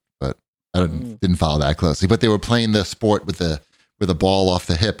what, but I didn't follow that closely. But they were playing the sport with the where the ball off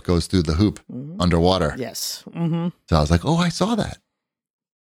the hip goes through the hoop underwater. Yes. Mm-hmm. So I was like, oh, I saw that.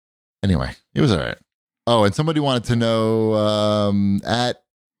 Anyway, it was all right. Oh, and somebody wanted to know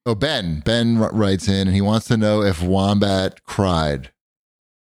Ben writes in and he wants to know if Wombat cried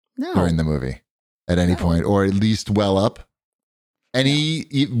No. during the movie at any point, or at least well up.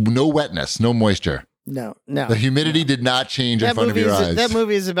 No wetness, no moisture. No. The humidity did not change in That front of your eyes. That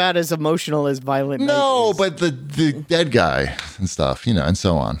movie is about as emotional as Violent Night No, is. but the dead guy and stuff, and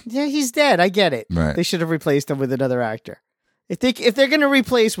so on. Yeah, he's dead. I get it. Right. They should have replaced him with another actor. If they're going to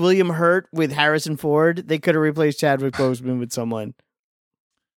replace William Hurt with Harrison Ford, they could have replaced Chadwick Boseman with someone.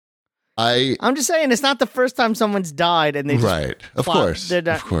 I'm just saying, it's not the first time someone's died, and they just right, of course.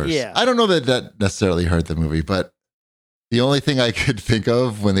 Yeah. I don't know that necessarily hurt the movie, but the only thing I could think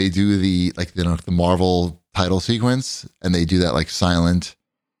of when they do the Marvel title sequence and they do that like silent.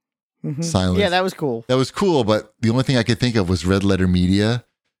 Yeah, that was cool. That was cool, but the only thing I could think of was Red Letter Media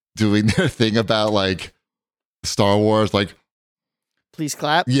doing their thing about like Star Wars, like please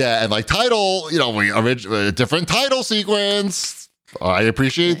clap. Yeah, and like title, a different title sequence. I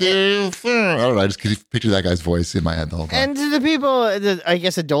appreciate the. I don't know. I just could picture that guy's voice in my head the whole time. And to the people, I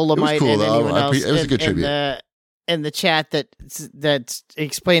guess a Dolomite cool, and though. anyone else, it was a good tribute. In the chat that's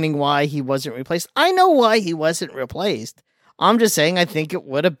explaining why he wasn't replaced. I know why he wasn't replaced. I'm just saying I think it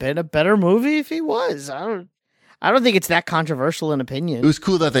would have been a better movie if he was. I don't think it's that controversial an opinion. It was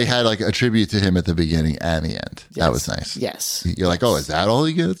cool that they had like a tribute to him at the beginning and the end. Yes. That was nice. Yes. You're like, oh, is that all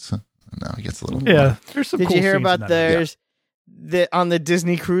he gets? No, he gets a little. Yeah. There's some. Did cool you hear scenes about in that. on the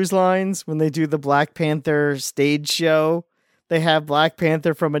Disney cruise lines when they do the Black Panther stage show? They have Black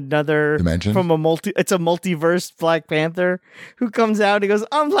Panther from another dimension. It's a multiverse Black Panther who comes out. He goes,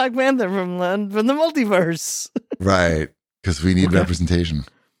 "I'm Black Panther from the multiverse." Right, because we need representation.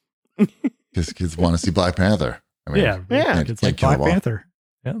 Because kids want to see Black Panther. I mean, yeah. It's like Black Panther.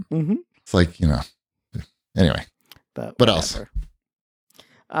 Yeah. Mm-hmm. It's like Anyway, but what else?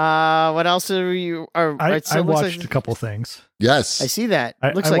 What else are you? I watched a couple things. Yes, I see that.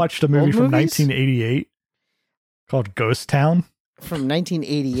 I watched a movie from 1988 called Ghost Town. From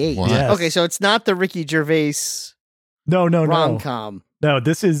 1988. Yes. Okay, so it's not the Ricky Gervais. No. rom-com. No,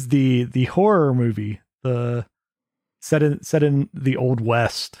 this is the horror movie. The set in the Old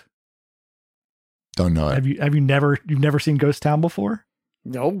West. Don't know it. You've never seen Ghost Town before?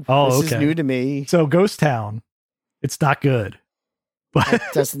 No. Oh, this is new to me. So Ghost Town, it's not good. But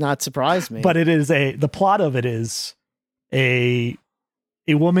that does not surprise me. But it is the plot of it is a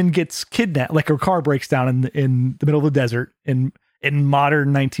woman gets kidnapped, like her car breaks down in the middle of the desert in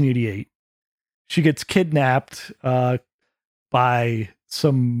modern 1988. She gets kidnapped by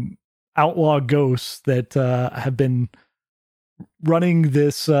some outlaw ghosts that have been running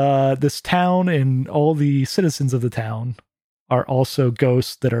this town, and all the citizens of the town are also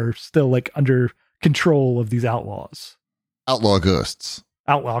ghosts that are still like under control of these outlaws. Outlaw ghosts.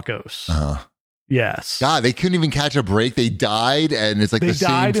 Outlaw ghosts. Uh-huh. Yes. God, they couldn't even catch a break. They died, and it's like the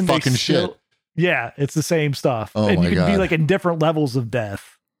same fucking shit. Yeah, it's the same stuff. Oh, and my you can God. be like in different levels of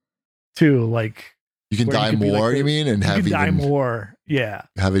death too. Like you can die more, you mean? And have die more. Yeah.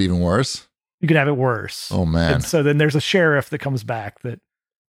 Have it even worse? You could have it worse. Oh man. And so then there's a sheriff that comes back that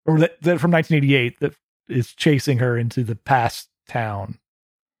from 1988 that is chasing her into the past town.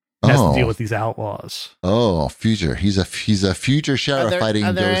 Has to deal with these outlaws. Oh, future. He's a future sheriff fighting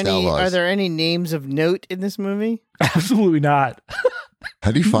ghost outlaws. Are there any names of note in this movie? Absolutely not.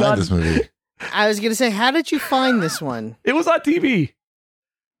 How do you find this movie? I was going to say, how did you find this one? It was on TV.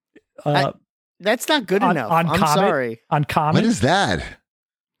 That's not good enough. I'm sorry. On Comet. What is that?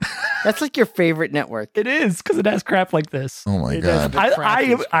 That's like your favorite network. It is, because it has crap like this. Oh my God.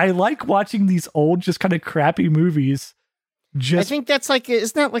 I like watching these old, just kind of crappy movies. I think that's like,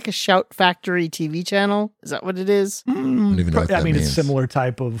 isn't that like a Shout Factory TV channel? Is that what it is? I don't even know what that means. It's similar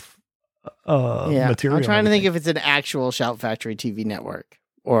type of material. I'm trying to think if it's an actual Shout Factory TV network,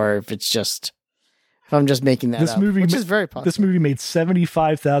 or if I'm just making that up, which is very possible. This movie made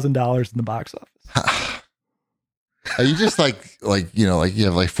 $75,000 in the box office. Are you just like you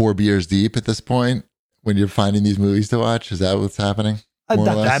have like 4 beers deep at this point when you're finding these movies to watch? Is that what's happening? Not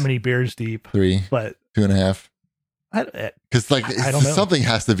that many beers deep. 3, but 2.5. Because like I don't know. Something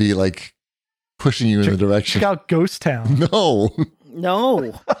has to be like pushing you in the direction. Check out Ghost Town. No.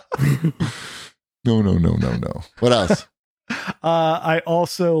 No. No. What else? I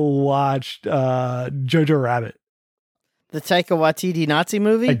also watched Jojo Rabbit. The Taika Waititi Nazi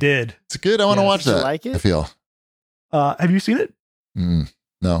movie? I did. It's good. I want to Yeah. watch Did you that. like it? I feel. Have you seen it?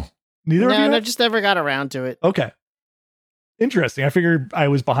 No. Neither of you? No, have? just never got around to it. Okay. Interesting. I figured I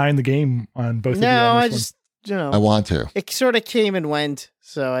was behind the game on both of you. No, on I this just, you I know, want to. it sort of came and went.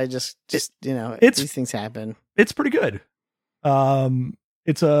 So I just you know, it's- these things happen. one. It's pretty good.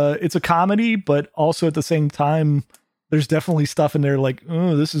 It's a comedy, but also at the same time, there's definitely stuff in there like,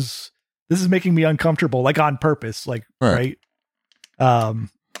 oh, this is making me uncomfortable, like on purpose, like Right.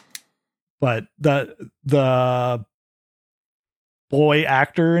 But the boy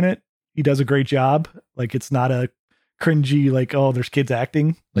actor in it, he does a great job. Like it's not a cringy, like, oh, there's kids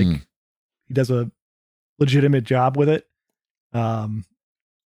acting. Like he does a legitimate job with it.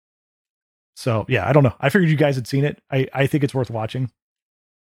 So yeah, I don't know. I figured you guys had seen it. I think it's worth watching.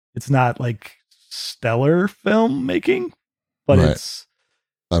 It's not like stellar filmmaking, but Right. it's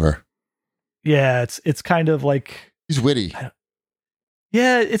Clever. yeah, it's kind of like He's witty.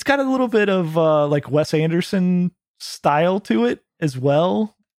 yeah, it's got a little bit of like Wes Anderson style to it as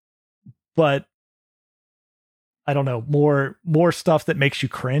well, but I don't know, more stuff that makes you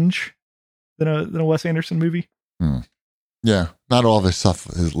cringe than a Wes Anderson movie. Yeah. Not all of his stuff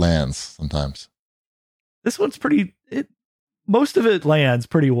lands sometimes. This one's most of it lands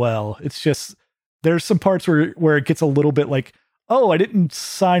pretty well. It's just there's some parts where it gets a little bit like, oh, I didn't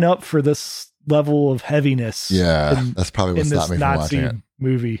sign up for this level of heaviness. Yeah. That's probably what in stopped this me from watching Nazi it.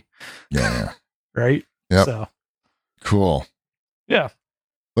 movie, Yeah. right? Yep. So Cool. yeah,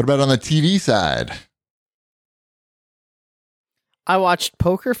 What about on the TV side? I watched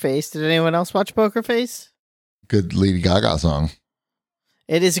Poker Face. Did anyone else watch Poker Face? Good Lady Gaga song.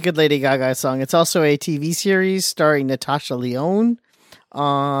 It is a good Lady Gaga song. It's also a TV series starring Natasha Lyonne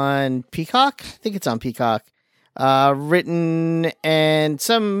on Peacock. I think it's on Peacock. Written and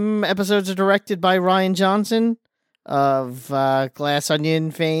some episodes are directed by Ryan Johnson of Glass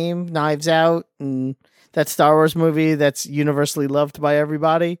Onion fame, Knives Out, and that Star Wars movie that's universally loved by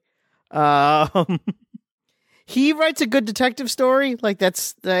everybody. He writes a good detective story. Like I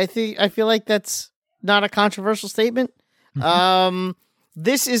feel like that's not a controversial statement.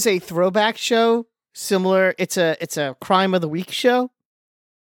 This is a throwback show. Similar. It's a crime of the week show.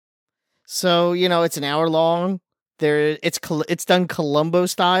 So, you know, it's an hour long. It's done Columbo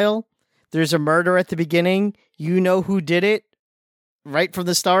style. There's a murder at the beginning. You know who did it right from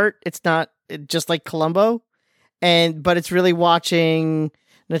the start. It's not just like Columbo. But it's really watching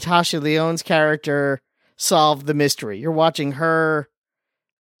Natasha Lyonne's character solve the mystery. You're watching her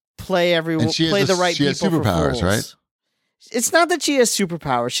play the right she people has superpowers, for fools. right? It's not that she has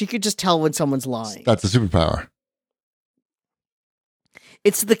superpowers. She could just tell when someone's lying. That's a superpower.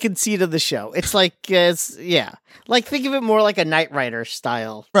 It's the conceit of the show. It's like, like think of it more like a Knight Rider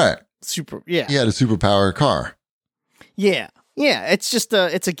style. Right. Yeah. He had a superpower car. Yeah. It's just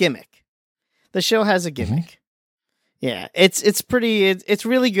it's a gimmick. The show has a gimmick. Yeah. It's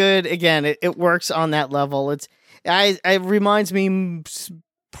really good. Again, it works on that level. It reminds me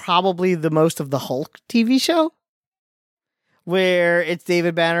probably the most of the Hulk TV show, where it's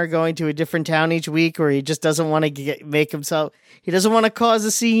David Banner going to a different town each week, where he just doesn't want to he doesn't want to cause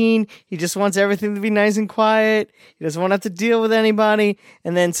a scene. He just wants everything to be nice and quiet. He doesn't want to have to deal with anybody.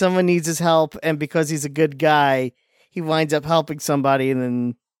 And then someone needs his help. And because he's a good guy, he winds up helping somebody. And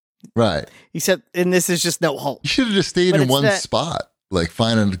then Right. he said, and this is just no Hulk. You should have just stayed But in it's one that- spot, like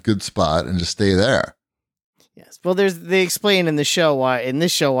find a good spot and just stay there. Yes. Well, they explain in this show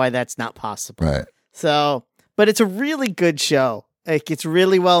why that's not possible. Right. So, but it's a really good show. Like, it's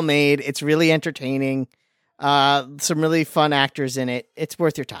really well made. It's really entertaining. Some really fun actors in it. It's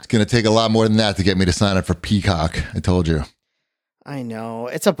worth your time. It's going to take a lot more than that to get me to sign up for Peacock. I told you. I know.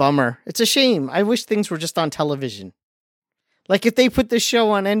 It's a bummer. It's a shame. I wish things were just on television. Like, if they put this show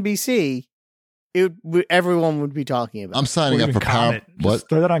on NBC, everyone would be talking about I'm it. signing Or up even for Power. Comet. What? Just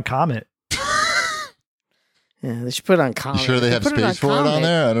throw that on Comet. Yeah, they should put it on You Comet. sure they have put space for it on Comet.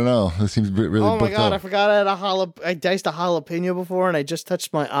 there? I don't know. It seems really Oh my booked god, I up. forgot I diced a jalapeno before and I just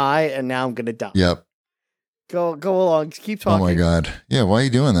touched my eye and now I'm gonna die. Yep. Go along. Keep Oh talking. my god. Yeah. Why are you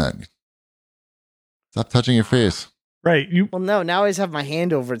doing that? Stop touching your face. Right. Well, no, now I just have my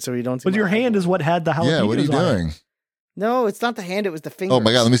hand over it so you don't see But my your hand eyeball. is what had the jalapenos Yeah. What are you on it. doing? No, it's not the hand, it was the finger. Oh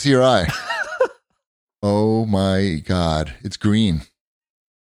my god. Let me see your eye. Oh my god. It's green.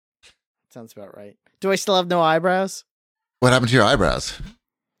 Sounds about right. Do I still have no eyebrows? What happened to your eyebrows?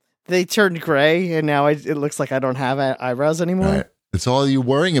 They turned gray, and now it looks like I don't have eyebrows anymore. Right. It's all you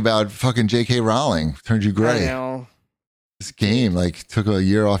worrying about. Fucking J.K. Rowling turned you I gray. know. This game like took a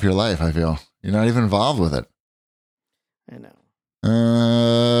year off your life. I feel you're not even involved with it. I know.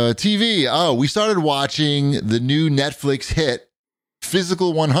 TV. Oh, we started watching the new Netflix hit,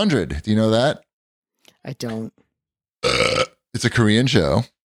 Physical 100. Do you know that? I don't. It's a Korean show.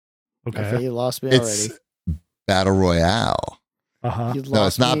 I feel Okay. you lost me It's already. Battle Royale. Uh-huh. You No,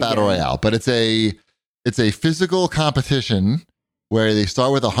 lost it's not me Battle again. Royale, but it's a physical competition where they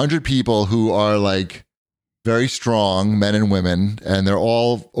start with 100 people who are like very strong men and women, and they're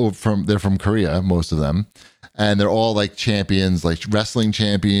all from Korea, most of them, and they're all like champions, like wrestling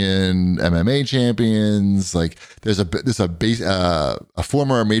champion, MMA champions. Like there's a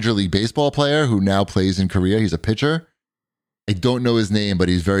former Major League Baseball player who now plays in Korea. He's a pitcher. I don't know his name, but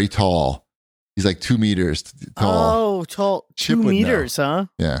he's very tall. He's like 2 meters tall. Oh, tall. Chip 2 would know. meters, huh?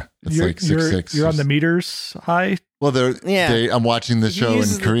 Yeah, it's You're, like 6'6". you're on the meters high. Well, Yeah. I'm watching the He show in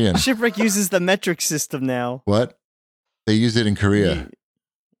uses Korean. Shipwreck uses the metric system now. What? They use it in Korea.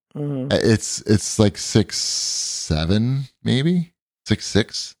 Mhm. It's like 6'7", maybe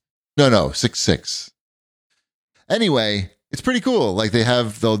 6'6". No, 6'6". Anyway, it's pretty cool. Like they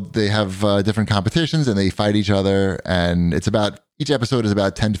have different competitions and they fight each other, and each episode is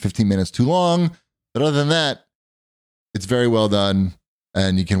about 10 to 15 minutes too long. But other than that, it's very well done,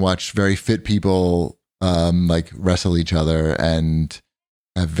 and you can watch very fit people like wrestle each other and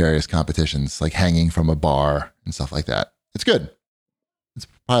have various competitions, like hanging from a bar and stuff like that. It's good. It's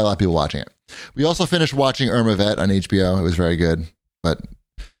probably a lot of people watching it. We also finished watching Irma Vep on HBO. It was very good, but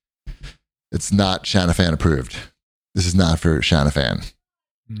it's not Shanna Fan approved. This is not for Shanna Fan.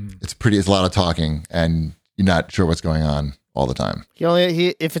 It's a lot of talking, and you're not sure what's going on all the time.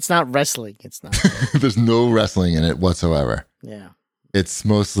 If it's not wrestling, it's not. There's no wrestling in it whatsoever. Yeah. It's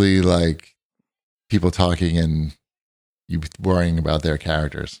mostly like people talking and you worrying about their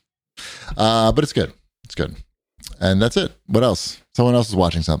characters. But it's good. It's good. And that's it. What else? Someone else is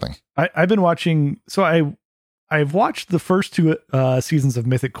watching something. I've been watching. So I've watched the first 2 seasons of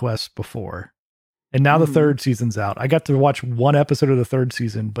Mythic Quest before, and now the 3rd season's out. I got to watch 1 episode of the 3rd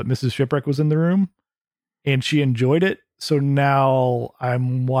season, but Mrs. Shipwreck was in the room, and she enjoyed it. So now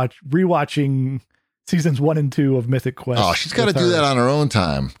I'm rewatching seasons 1 and 2 of Mythic Quest. Oh, she's got to with do her. that on her own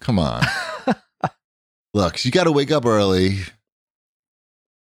time. Come on. Look, she got to wake up early.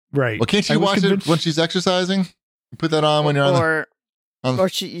 Right. Well, can't she I was watch convinced- it when she's exercising? You put that on when you're on Or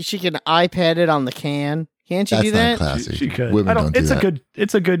she can iPad it on the can. Can't you That's do not that? classy. She could. Women I don't. don't do It's that.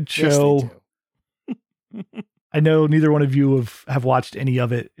 It's a good Yes, they show. do. I know neither one of you have watched any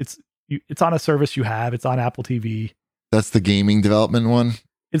of it. It's on a service you have. It's on Apple TV. That's the gaming development one.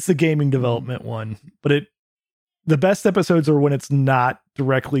 It's the gaming development one, but the best episodes are when it's not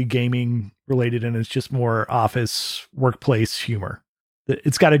directly gaming related and it's just more office workplace humor.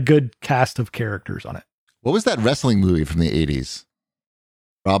 It's got a good cast of characters on it. What was that wrestling movie from the 80s?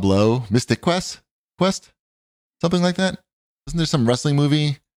 Rob Lowe, Mystic Quest? Something like that? Wasn't there some wrestling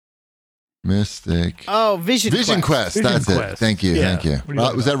movie? Mystic. Oh, Vision Quest. Vision That's it. Quest. Thank you. Yeah. Thank you. What are you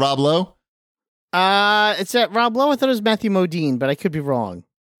talking Was that Rob Lowe? It's at Rob Lowe. I thought it was Matthew Modine, but I could be wrong.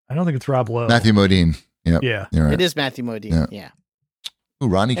 I don't think it's Rob Lowe. Matthew Modine. Yep. Yeah. You're right. It is Matthew Modine. Yeah. Ooh,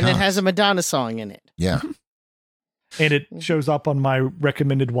 Ronnie And Cox. it has a Madonna song in it. Yeah. And it shows up on my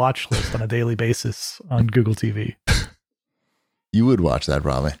recommended watch list on a daily basis on Google TV. You would watch that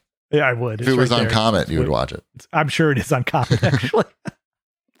probably. Yeah, I would. If It's it was right on there. Comet, you would watch it. I'm sure it is on Comet, actually.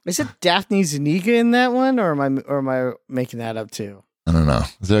 Is it Daphne Zuniga in that one, or am I making that up too? I don't know.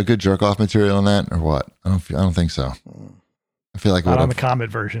 Is there a good jerk off material in that or what? I don't think so. I feel like Not on would the Comet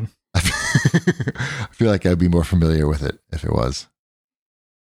version. I feel like I'd be more familiar with it if it was.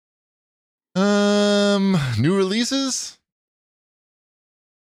 New releases?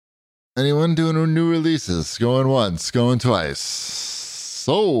 Anyone doing new releases? Going once, going twice.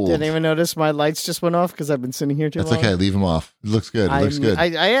 Sold. Didn't even notice my lights just went off because I've been sitting here too That's long. okay. Leave them off. It looks good. It looks good. I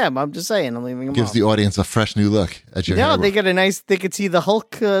am. I'm just saying. I'm leaving them Gives off. the audience a fresh new look at your hair. No, they get a nice. They could see the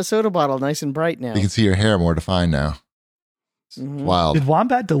Hulk soda bottle, nice and bright now. You can see your hair more defined now. Mhm. Wild. Did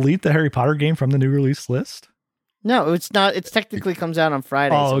Wombat delete the Harry Potter game from the new release list? No, it's not. It technically comes out on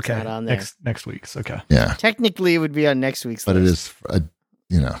Friday. Oh, so okay. It's not on there. Next week's. Okay. Yeah. Technically, it would be on next week's But it list. is,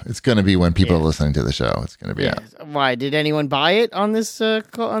 it's going to be when people Yeah. are listening to the show. It's going to be Yeah. out. Why did anyone buy it on this? On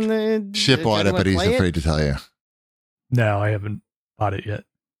the Ship did bought it, anyone but he's play it? afraid to tell you. No, I haven't bought it yet.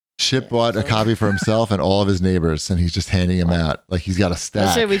 Ship bought a copy for himself and all of his neighbors, and he's just handing them out like he's got a I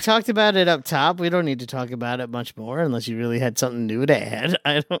stack. said we talked about it up top. We don't need to talk about it much more unless you really had something new to add.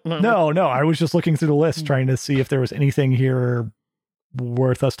 I don't know. No, I was just looking through the list trying to see if there was anything here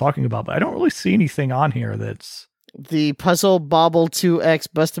worth us talking about, but I don't really see anything on here that's The Puzzle Bobble 2X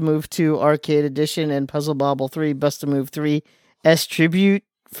Bust-A-Move 2 Arcade Edition and Puzzle Bobble 3 Bust-A-Move 3 S Tribute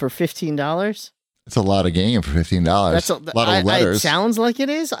for $15. It's a lot of game for $15. That's a lot of letters. It sounds like it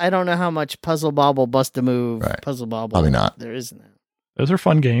is. I don't know how much Puzzle Bobble, Bust a Move, Right. Puzzle Bobble. Probably not. There isn't that. Those are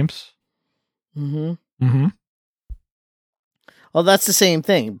fun games. Mm-hmm. Mm-hmm. Well, that's the same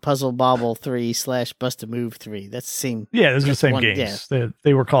thing. Puzzle Bobble 3 / Bust a Move 3. That's the same. Yeah, those are the Just same one- games.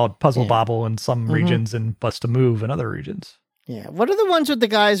 They were called Puzzle Yeah. Bobble in some Mhm. regions and Bust a Move in other regions. Yeah. What are the ones with the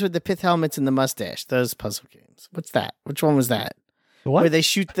guys with the pith helmets and the mustache? Those puzzle games. What's that? Which one was that? What? Where they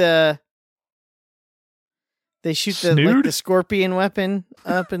shoot the Snood? the scorpion weapon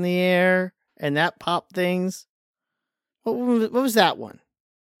up in the air and that pop things. What was that one?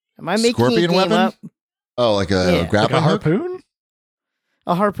 Am I making Scorpion a game weapon? up? Oh, like a Yeah. Like grappling a hook? harpoon?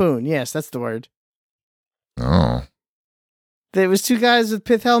 A harpoon. Yes, that's the word. Oh. There was two guys with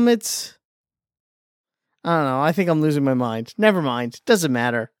pith helmets. I don't know. I think I'm losing my mind. Never mind. Doesn't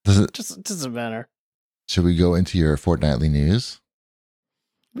matter. Just doesn't matter. Should we go into your fortnightly news?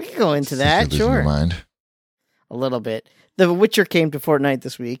 We can go into Since that. you're losing Sure. your mind. A little bit. The Witcher came to Fortnite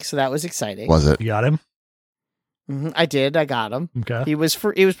this week, so that was exciting. Was it? You got him? I did. I got him. Okay. He was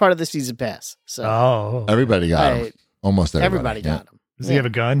part of the season pass. So Oh. Everybody got him. Almost everybody. everybody got him. Does he have a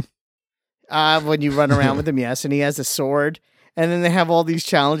gun? When you run around with him, yes, and he has a sword. And then they have all these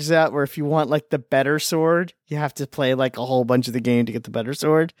challenges out where if you want like the better sword, you have to play like a whole bunch of the game to get the better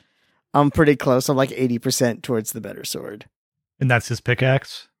sword. I'm pretty close. I'm like 80% towards the better sword. And that's his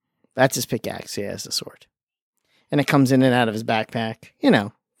pickaxe? That's his pickaxe. He has the sword. And it comes in and out of his backpack. You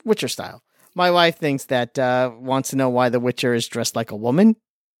know, Witcher style. My wife thinks that, wants to know why the Witcher is dressed like a woman.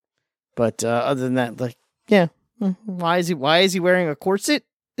 But other than that, like, yeah. Why is he wearing a corset?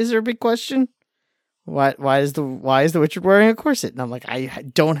 Is there a big question? Why is the Witcher wearing a corset? And I'm like, I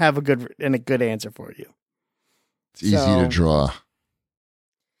don't have a good answer for you. It's easy to So- draw.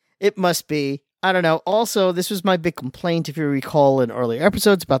 It must be. I don't know. Also, this was my big complaint, if you recall, in earlier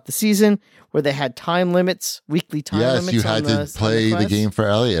episodes about the season, where they had time limits, weekly time limits. Yes, you had to play the game for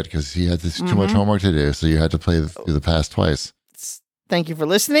Elliot because he had too much homework to do. So you had to play through the past twice. Thank you for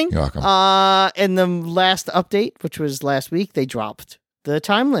listening. You're welcome. In the last update, which was last week, they dropped the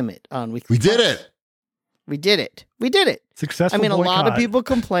time limit on weekly. We did quests. it. We did it. We did it. Successful I mean, a lot of boycott. people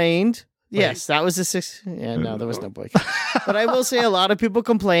complained. Wait. Yes, that was the six. Yeah, no, there was no boycott. But I will say a lot of people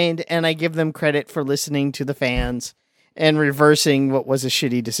complained, and I give them credit for listening to the fans and reversing what was a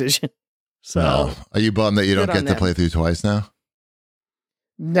shitty decision. So, No. Are you bummed that you don't Good on get to them. play through twice now?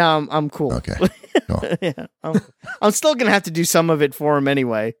 no, I'm cool. Okay. Cool. Yeah, I'm still going to have to do some of it for him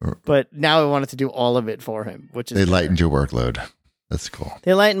anyway, but now I wanted to do all of it for him, which is They better. lightened your workload. That's cool.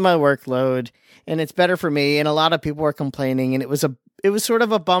 They lightened my workload, and it's better for me. And a lot of people were complaining, and it was sort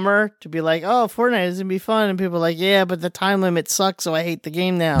of a bummer to be like, "Oh, Fortnite is gonna be fun," and people are like, "Yeah, but the time limit sucks, so I hate the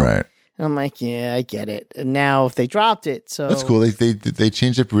game now." Right. And I'm like, "Yeah, I get it." And now if they dropped it, so That's cool. They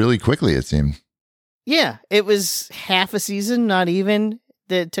changed it really quickly, it seemed. yeah, it was half a season, not even.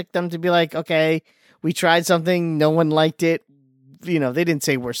 That it took them to be like, "Okay, we tried something, no one liked it." You know, they didn't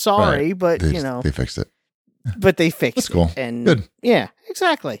say we're sorry, Right. but They, you know, they fixed it. but they fixed That's cool. it. And Good. yeah,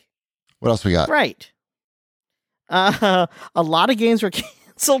 exactly. What else we got? Right. A lot of games were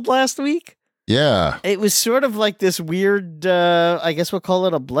canceled last week. Yeah. It was sort of like this weird, I guess we'll call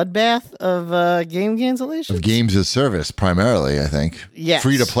it a bloodbath of game cancellations. Of games as service, primarily, I think. Yes.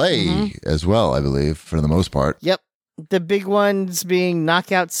 Free to play Mhm. as well, I believe, for the most part. Yep. The big ones being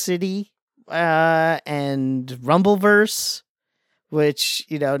Knockout City and Rumbleverse, which,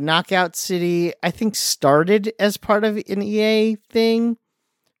 you know, Knockout City, I think started as part of an EA thing,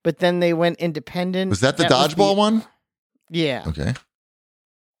 but then they went independent. Was that the dodgeball one? Yeah. Okay.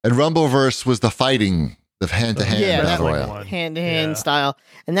 And Rumbleverse was the fighting, the hand-to-hand Yeah, battle that royale. one. Hand-to-hand Yeah. style.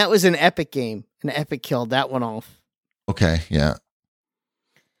 And that was an Epic game. And Epic killed that one off. Okay, yeah.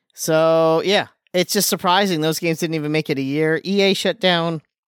 So, yeah, it's just surprising. Those games didn't even make it a year. EA shut down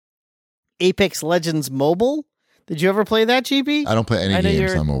Apex Legends Mobile. Did you ever play that, GB? I don't play any I know games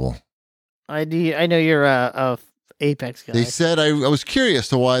you're- on mobile. I know you're a Apex guy. They said, I was curious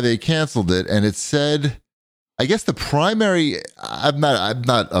to why they canceled it, and it said, I guess the primary, I'm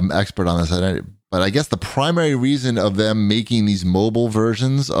not an expert on this, but I guess the primary reason of them making these mobile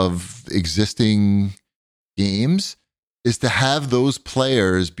versions of existing games is to have those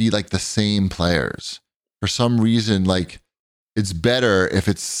players be like the same players. For some reason, like it's better if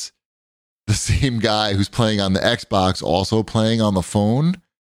it's the same guy who's playing on the Xbox also playing on the phone.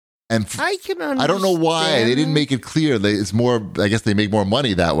 And I can understand. I don't know why they didn't make it clear. It's more, I guess they make more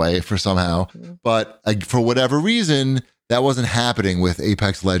money that way for somehow. But for whatever reason, that wasn't happening with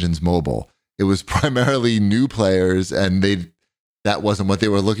Apex Legends Mobile. It was primarily new players, and that wasn't what they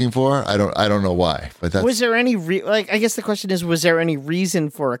were looking for. I don't know why, but that's Was there any I guess the question is, was there any reason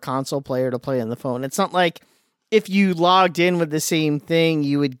for a console player to play on the phone? It's not like if you logged in with the same thing,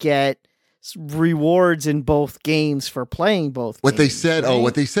 you would get rewards in both games for playing both. what they games, said. right? Oh,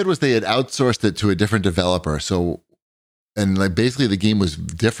 what they said was they had outsourced it to a different developer. So, and like basically the game was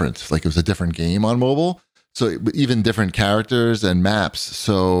different. Like it was a different game on mobile. So even different characters and maps.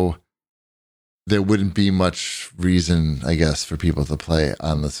 So there wouldn't be much reason, I guess, for people to play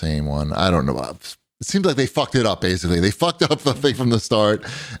on the same one. I don't know. It seems like they fucked it up, basically. They fucked up the thing from the start,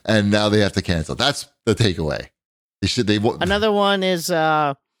 and now they have to cancel. That's the takeaway. Another one is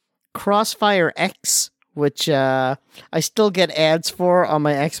Crossfire X, which I still get ads for on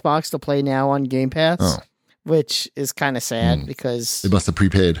my Xbox to play now on Game Pass, which is kind of sad because... They must have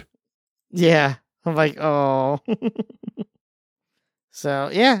prepaid. Yeah. I'm like, oh... So,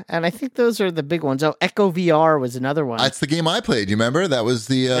 yeah, and I think those are the big ones. Oh, Echo VR was another one. That's the game I played. You remember? That was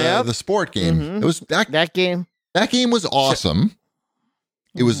the sport game. Mm-hmm. It was that game. That game was awesome.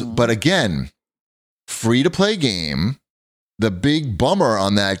 It was, but again, free to play game. The big bummer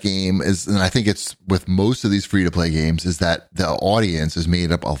on that game is, and I think it's with most of these free to play games, is that the audience is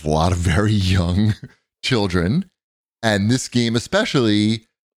made up of a lot of very young children, and this game especially.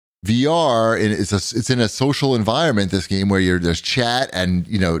 VR, and it's in a social environment, this game, where there's chat and,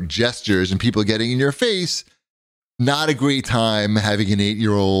 gestures and people getting in your face. Not a great time having an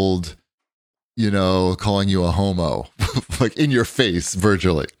 8-year-old, calling you a homo, like in your face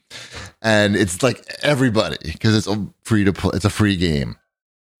virtually. And it's like everybody, because it's free to play. It's a free game.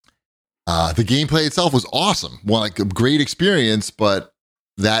 The gameplay itself was awesome. Well, like a great experience, but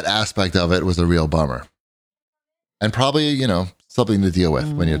that aspect of it was a real bummer. And probably, something to deal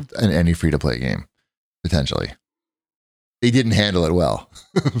with when you're in any free-to-play game, potentially. They didn't handle it well.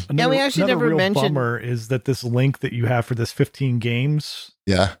 We actually never real mentioned... bummer is that this link that you have for this 15 games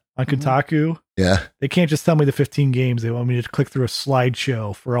on Kotaku, they can't just tell me the 15 games. They want me to click through a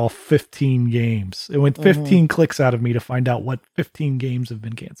slideshow for all 15 games. It went 15 clicks out of me to find out what 15 games have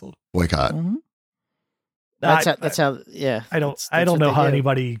been canceled. Boycott. That's how, yeah. I don't know how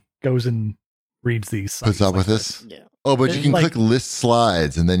anybody goes and reads these. Puts up with this? Yeah. Oh, but you can click list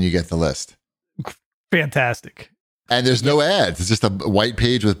slides and then you get the list. Fantastic. And there's no ads. It's just a white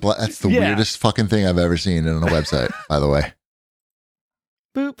page with that's the weirdest fucking thing I've ever seen on a website, by the way.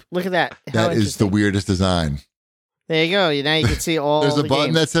 Boop. Look at that. That is the weirdest design. There you go. Now you can see all There's a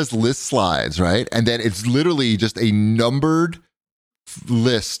button games. that says list slides, right? And then it's literally just a numbered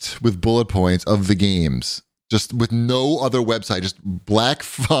list with bullet points of the games, just with no other website, just black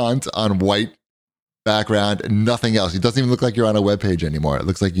font on white background and nothing else. It doesn't even look like you're on a web page anymore. It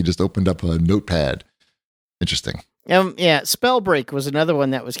looks like you just opened up a notepad. Interesting. Spellbreak was another one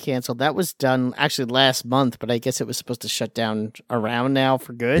that was canceled. That was done actually last month, but I guess it was supposed to shut down around now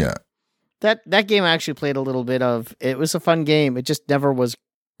for good. Yeah. That game I actually played a little bit of. It was a fun game. It just never was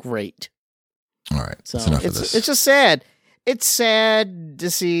great. All right. So that's enough of this. It's just sad. It's sad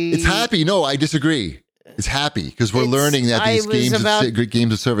to see. It's happy. No, I disagree. It's happy because we're learning that these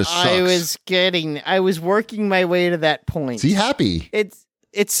games of service sucks. I was working my way to that point. See, happy. It's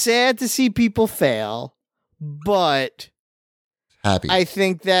sad to see people fail, but happy. I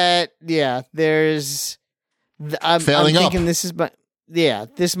think that I'm thinking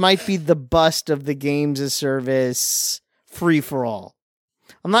up. This might be the bust of the games of service free for all.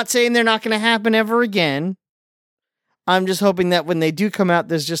 I'm not saying they're not going to happen ever again. I'm just hoping that when they do come out,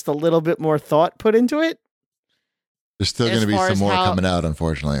 there's just a little bit more thought put into it. There's still going to be some more coming out,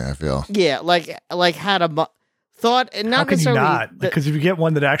 unfortunately, I feel. Yeah, like how to thought, and not how can necessarily... you not? Because if you get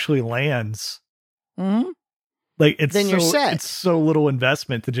one that actually lands, like then you're set. It's so little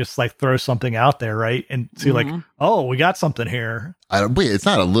investment to just like throw something out there, right? And see like, oh, we got something here. It's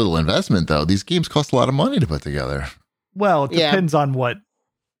not a little investment, though. These games cost a lot of money to put together. Well, it depends on what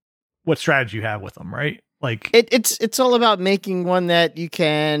strategy you have with them, right? Like it's all about making one that you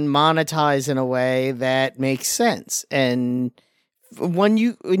can monetize in a way that makes sense. And when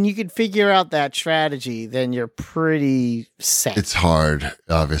you can figure out that strategy, then you're pretty set. It's hard,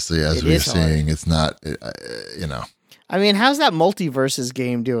 obviously, as we're seeing. It's not, I mean, how's that Multiverses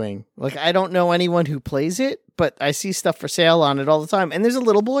game doing? Like, I don't know anyone who plays it, but I see stuff for sale on it all the time. And there's a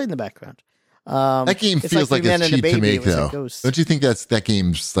little boy in the background. That game feels like it's cheap to make, though. Don't you think that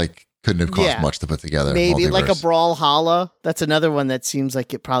game's like couldn't have cost much to put together? Maybe Multiverse. like a Brawlhalla. That's another one that seems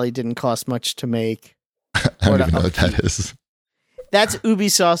like it probably didn't cost much to make. I don't even know what that is. That's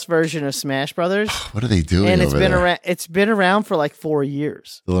Ubisoft's version of Smash Brothers. What are they doing? And it's been around. It's been around for like 4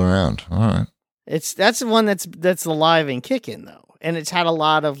 years. Still around. All right. That's the one that's alive and kicking though. and it's had a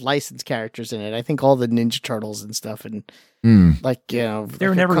lot of licensed characters in it. I think all the Ninja Turtles and stuff, and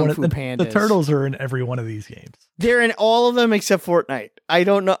they're in every one of the Pandas. Turtles are in every one of these games. They're in all of them except Fortnite. I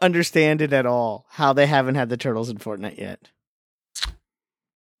don't understand it at all how they haven't had the Turtles in Fortnite yet.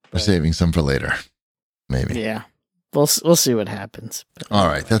 We're saving some for later, maybe. Yeah, we'll see what happens. All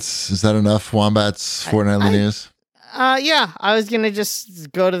right, is that enough? Wombats Fortnite news. Yeah, I was gonna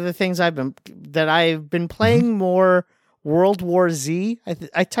just go to the things I've been playing more. World War Z.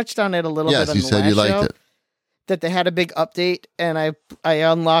 I touched on it a little bit on the last show. Yes, you said you liked it. That they had a big update, and I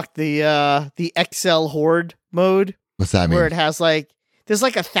unlocked the XL Horde mode. What's that mean? Where it has there's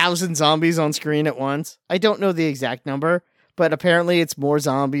 1,000 zombies on screen at once. I don't know the exact number, but apparently it's more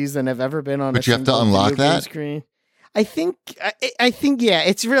zombies than have ever been on. But you have to unlock that screen. I think yeah,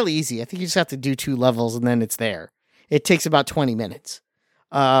 it's really easy. I think you just have to do 2 levels and then it's there. It takes about 20 minutes.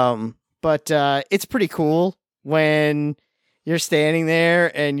 But it's pretty cool when you're standing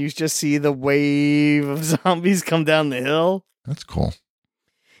there and you just see the wave of zombies come down the hill. That's cool.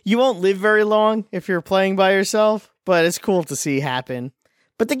 You won't live very long if you're playing by yourself, but it's cool to see happen.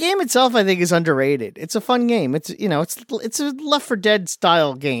 But the game itself, I think, is underrated. It's a fun game. It's a Left 4 Dead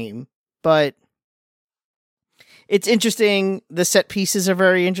style game, but it's interesting. The set pieces are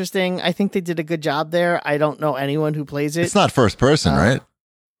very interesting. I think they did a good job there. I don't know anyone who plays it. It's not first person, right?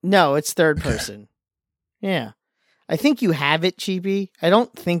 No, it's third person. Yeah. I think you have it, Cheapy. I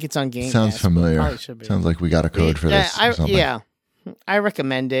don't think it's on Game Pass. Sounds familiar. Sounds like we got a code for this. I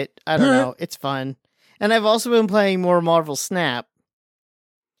recommend it. I don't know. It's fun. And I've also been playing more Marvel Snap.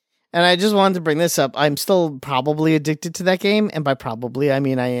 And I just wanted to bring this up. I'm still probably addicted to that game. And by probably, I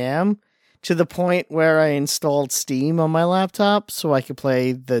mean I am. To the point where I installed Steam on my laptop so I could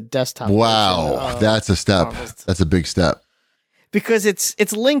play the desktop. Wow. That's a step. That's a big step. Because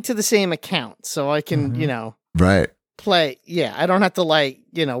it's linked to the same account. So I can, right. Play. Yeah. I don't have to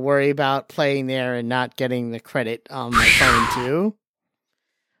worry about playing there and not getting the credit on my phone too.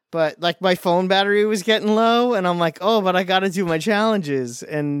 But my phone battery was getting low and I'm like, oh, but I got to do my challenges.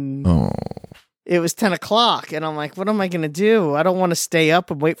 And it was 10 o'clock and I'm like, what am I going to do? I don't want to stay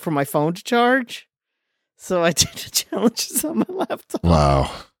up and wait for my phone to charge. So I did the challenges on my laptop. Wow.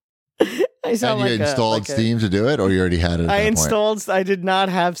 I sound you installed Steam to do it, or you already had it? I did not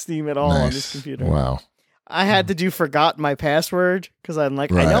have Steam at all on this computer. Wow. I had to do forgot my password because I'm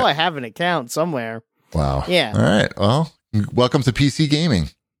like, I know I have an account somewhere. Wow. Yeah. All right. Well, welcome to PC gaming.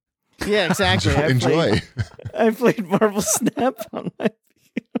 Yeah, exactly. Enjoy. I played Marvel Snap on my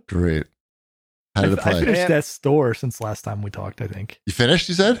computer. Great. How did it play? I finished that store since last time we talked, I think. You finished,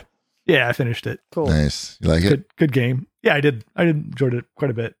 you said? Yeah, I finished it. Cool. Nice. You like it? Good game. Yeah, I did. I enjoyed it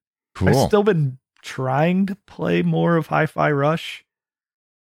quite a bit. Cool. I've still been trying to play more of Hi-Fi Rush.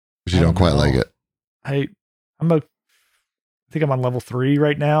 But you don't quite like it. I think I'm on level 3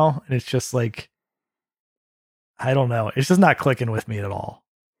 right now, and it's just I don't know. It's just not clicking with me at all.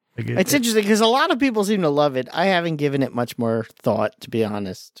 It's interesting because a lot of people seem to love it. I haven't given it much more thought, to be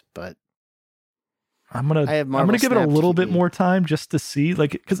honest, but I'm gonna give it a little bit more time just to see,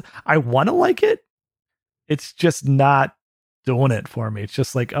 because I want to like it. It's just not doing it for me. It's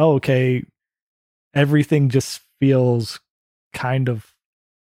just oh, okay. Everything just feels kind of,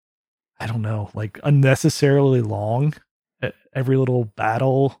 I don't know, unnecessarily long. Every little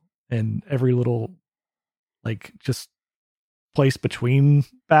battle and every little just place between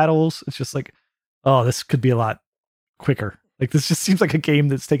battles. It's just oh, this could be a lot quicker. This just seems like a game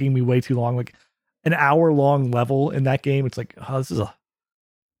that's taking me way too long. An hour-long level in that game. It's oh, it's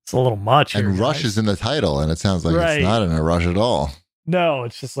a little much. And here, Rush guys. is in the title, and it sounds like it's not in a rush at all. No,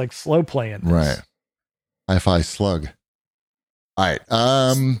 it's just slow playing. Right. Hi-Fi Slug. All right.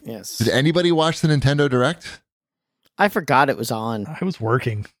 Yes. Did anybody watch the Nintendo Direct? I forgot it was on. I was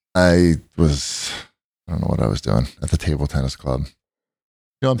working. I don't know what I was doing at the table tennis club.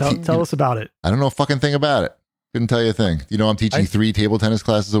 Tell us about it. I don't know a fucking thing about it. Couldn't tell you a thing. I'm teaching 3 table tennis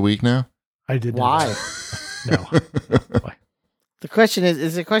classes a week now. I did. Why? No. Why? The question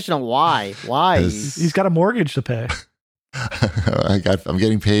is a question of why. Why? He's got a mortgage to pay. I'm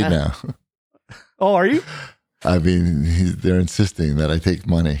getting paid now. Oh, are you? I mean, they're insisting that I take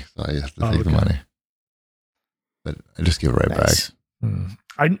money, so I have to take the money. But I just give it right back.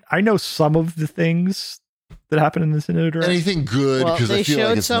 I know some of the things that happen in the Nintendo Direct. Anything good? Well, they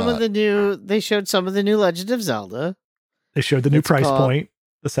showed some of the new Legend of Zelda. They showed the new price point,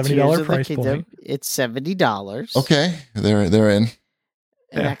 the $70 price point. It's $70. Okay, they're in.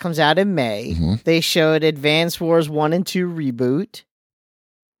 And that comes out in May. Mm-hmm. They showed Advance Wars 1 and 2 Reboot,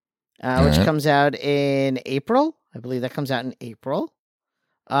 which comes out in April. I believe that comes out in April.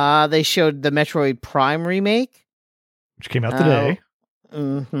 They showed the Metroid Prime remake. which came out today.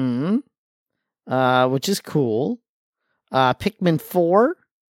 Which is cool. Pikmin 4.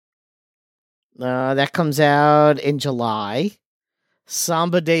 That comes out in July.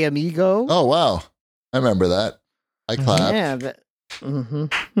 Samba de Amigo. Oh, wow. I remember that. I clapped. Yeah.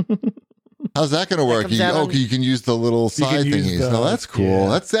 How's that going to work? You can use the little side thingies. No, that's cool.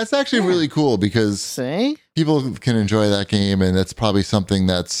 Yeah. That's actually really cool because See? people can enjoy that game, and that's probably something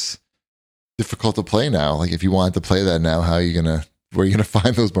that's difficult to play now. Like if you wanted to play that now, where are you gonna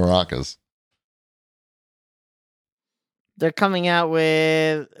find those maracas? They're coming out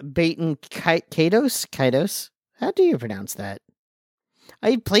with Baton Kaitos. How do you pronounce that?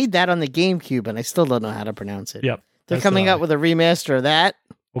 I played that on the GameCube, and I still don't know how to pronounce it. Yep. They're coming out with a remaster of that.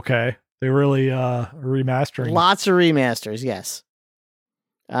 Okay. They really remastering. Lots of remasters, yes.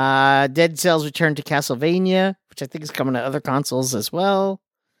 Dead Cells Return to Castlevania, which I think is coming to other consoles as well.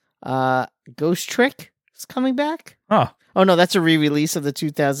 Ghost Trick is coming back. Oh. Oh, no, that's a re-release of the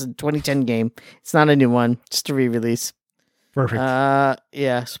 2010 game. It's not a new one, just a re-release. Perfect.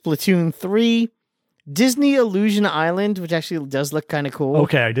 Yeah, Splatoon 3. Disney Illusion Island, which actually does look kind of cool.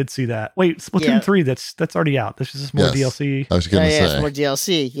 Okay, I did see that. Wait, Splatoon 3, that's already out. This is just more DLC. I was going to say. It's more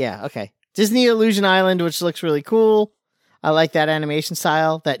DLC. Yeah, okay. Disney Illusion Island, which looks really cool. I like that animation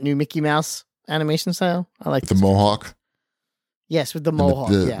style, that new Mickey Mouse animation style. I like the mohawk. Yes, with the mohawk.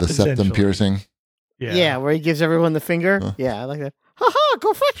 The septum piercing. Yeah, where he gives everyone the finger. Huh. Yeah, I like that. Ha!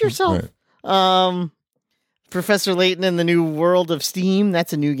 Go fuck yourself. Right. Professor Layton and the New World of Steam.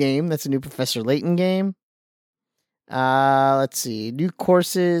 That's a new game. That's a new Professor Layton game. Let's see. New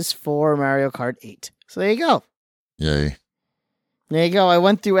courses for Mario Kart 8. So there you go. Yay. There you go. I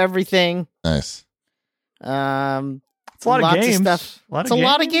went through everything. Nice. It's a lot of games. Stuff. It's a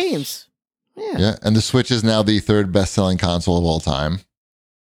lot of games. Yeah. And the Switch is now the third best-selling console of all time.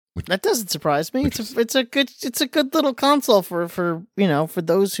 That doesn't surprise me. It's a good little console for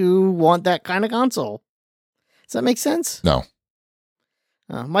those who want that kind of console. Does that make sense? No.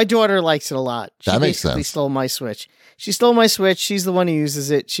 My daughter likes it a lot. She that makes sense. She stole my Switch. She's the one who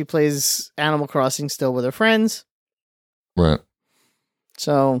uses it. She plays Animal Crossing still with her friends. Right.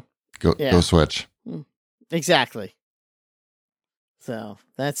 So go Switch. Exactly. So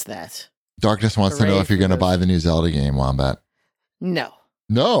that's that. Darkness wants to know if you're going to buy the new Zelda game, Wombat. No.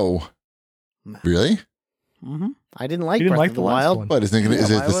 Really? Mm-hmm. I didn't like Breath of the Wild. One. But is it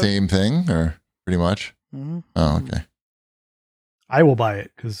the same thing or pretty much? Mm-hmm. Oh, okay. I will buy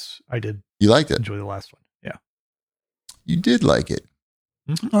it because I did. You liked it? Enjoy the last one. Yeah. You did like it.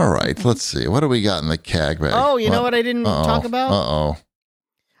 Mm-hmm. All right. Let's see. What do we got in the CAG bag? Oh, you know what I didn't talk about?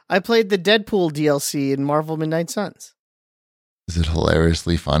 I played the Deadpool DLC in Marvel Midnight Suns. Is it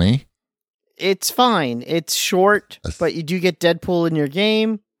hilariously funny? It's fine. It's short, but you do get Deadpool in your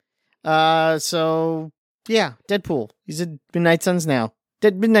game. So yeah, Deadpool. He's in Midnight Suns now.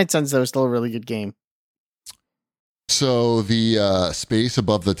 Midnight Suns, though, is still a really good game. So the space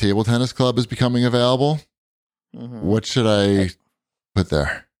above the table tennis club is becoming available. Mm-hmm. What should I put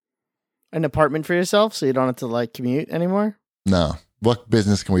there? An apartment for yourself, so you don't have to commute anymore? No. What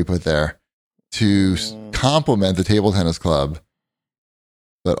business can we put there to complement the table tennis club,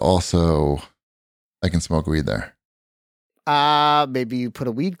 but also I can smoke weed there? Maybe you put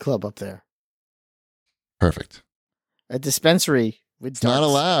a weed club up there. Perfect. A dispensary with darts. Not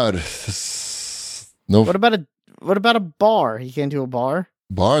allowed. No. What about a bar? You can't do a bar?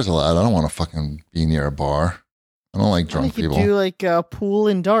 Bar's allowed. I don't want to fucking be near a bar. I don't like drunk people. You could do pool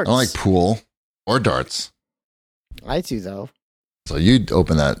and darts. I don't like pool or darts. I do though. So you'd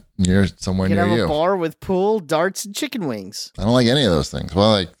open that somewhere near you. You could have a bar with pool, darts, and chicken wings. I don't like any of those things.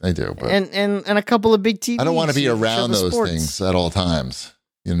 Well, I do, but and a couple of big TVs. I don't want to be around those things at all times.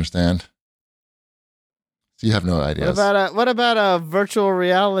 You understand? So you have no ideas. What about a virtual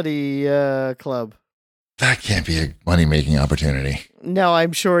reality club? That can't be a money-making opportunity. No,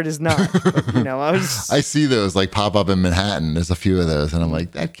 I'm sure it is not. But, I see those pop up in Manhattan. There's a few of those, and I'm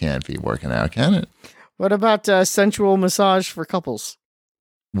like, that can't be working out, can it? What about sensual massage for couples?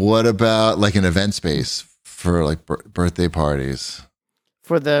 What about an event space for birthday parties?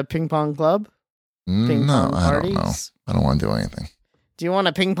 For the ping pong club? No, I don't know. I don't want to do anything. Do you want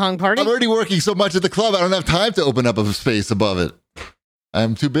a ping pong party? I'm already working so much at the club. I don't have time to open up a space above it.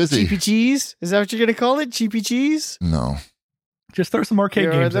 I'm too busy. Cheapy cheese? Is that what you're going to call it? Cheapy cheese? No. Just throw some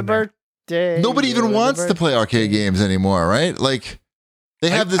arcade games in there. Nobody even wants to play arcade games anymore, right? They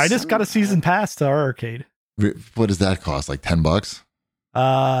have this. I just got a season pass to our arcade. What does that cost? $10?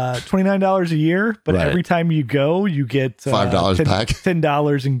 $29 a year, but every time you go, you get $5 back.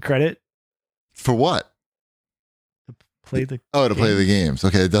 $10 in credit. For what? To play the play the games.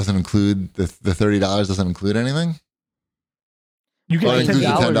 Okay, it doesn't include the $30 doesn't include anything? You Well, it get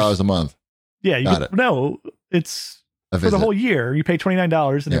includes the $10. $10 a month. Yeah, you Got get, it. no, it's A for the visit. whole year. You pay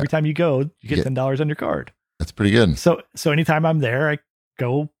 $29, and Yeah. every time you go, you get get- $10 on your card. That's pretty good. So anytime I'm there, I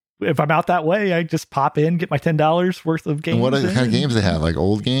go. If I'm out that way, I just pop in, get my $10 worth of games. And what kind of in. games they have? Like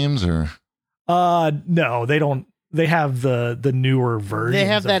old games or? No, they don't. They have the newer version. They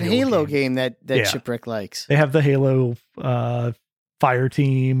have that Halo game that Yeah. Shipwreck likes. They have the Halo Fire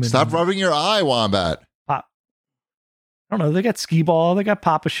Team. And, Stop rubbing your eye, Wombat. I don't know. They got Skee Ball. They got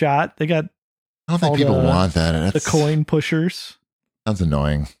Pop a Shot. They got I don't think all people the- want that. the That's, coin pushers. Sounds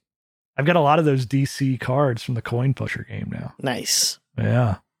annoying. I've got a lot of those DC cards from the coin pusher game now. Nice.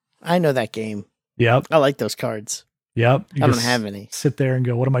 Yeah. I know that game. Yep. I like those cards. Yep. I You don't just have any. sit there and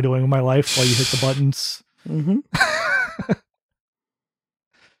go, what am I doing with my life while you hit the buttons? Mm-hmm.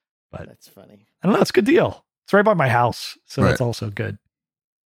 But That's funny. I don't know. It's a good deal. It's right by my house. So Right. that's also good.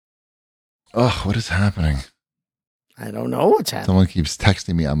 Oh, what is happening? I don't know what's happening. Someone keeps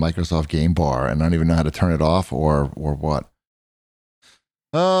texting me on Microsoft Game Bar, and I don't even know how to turn it off or what.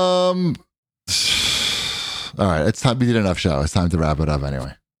 All right, it's time. We did enough show. It's time to wrap it up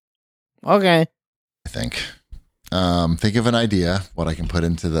anyway. Okay. I think. Think of an idea what I can put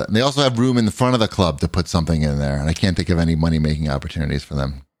into the. And they also have room in the front of the club to put something in there, and I can't think of any money making opportunities for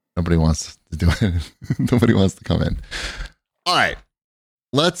them. Nobody wants to do it. Nobody wants to come in. All right,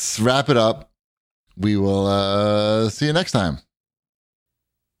 let's wrap it up. We will see you next time.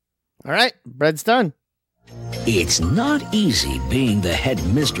 All right. Bread's done. It's not easy being the head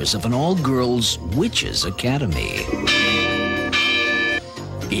mistress of an all-girls witches academy.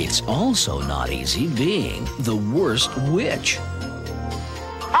 It's also not easy being the worst witch.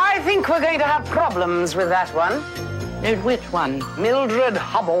 I think we're going to have problems with that one. Which one? Mildred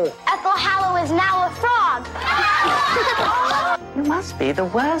Hubble. Ethel Hallow is now a frog. You must be the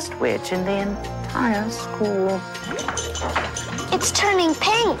worst witch in the entire school. It's turning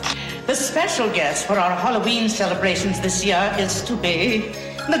pink. The special guest for our Halloween celebrations this year is to be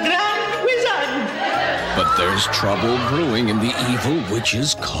the Grand Wizard. But there's trouble brewing in the evil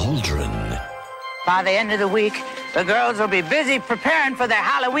witch's cauldron. By the end of the week, the girls will be busy preparing for their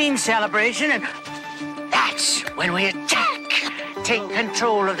Halloween celebration, and that's when we attack. Take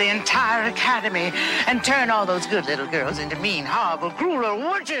control of the entire academy and turn all those good little girls into mean, horrible,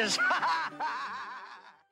 cruel witches.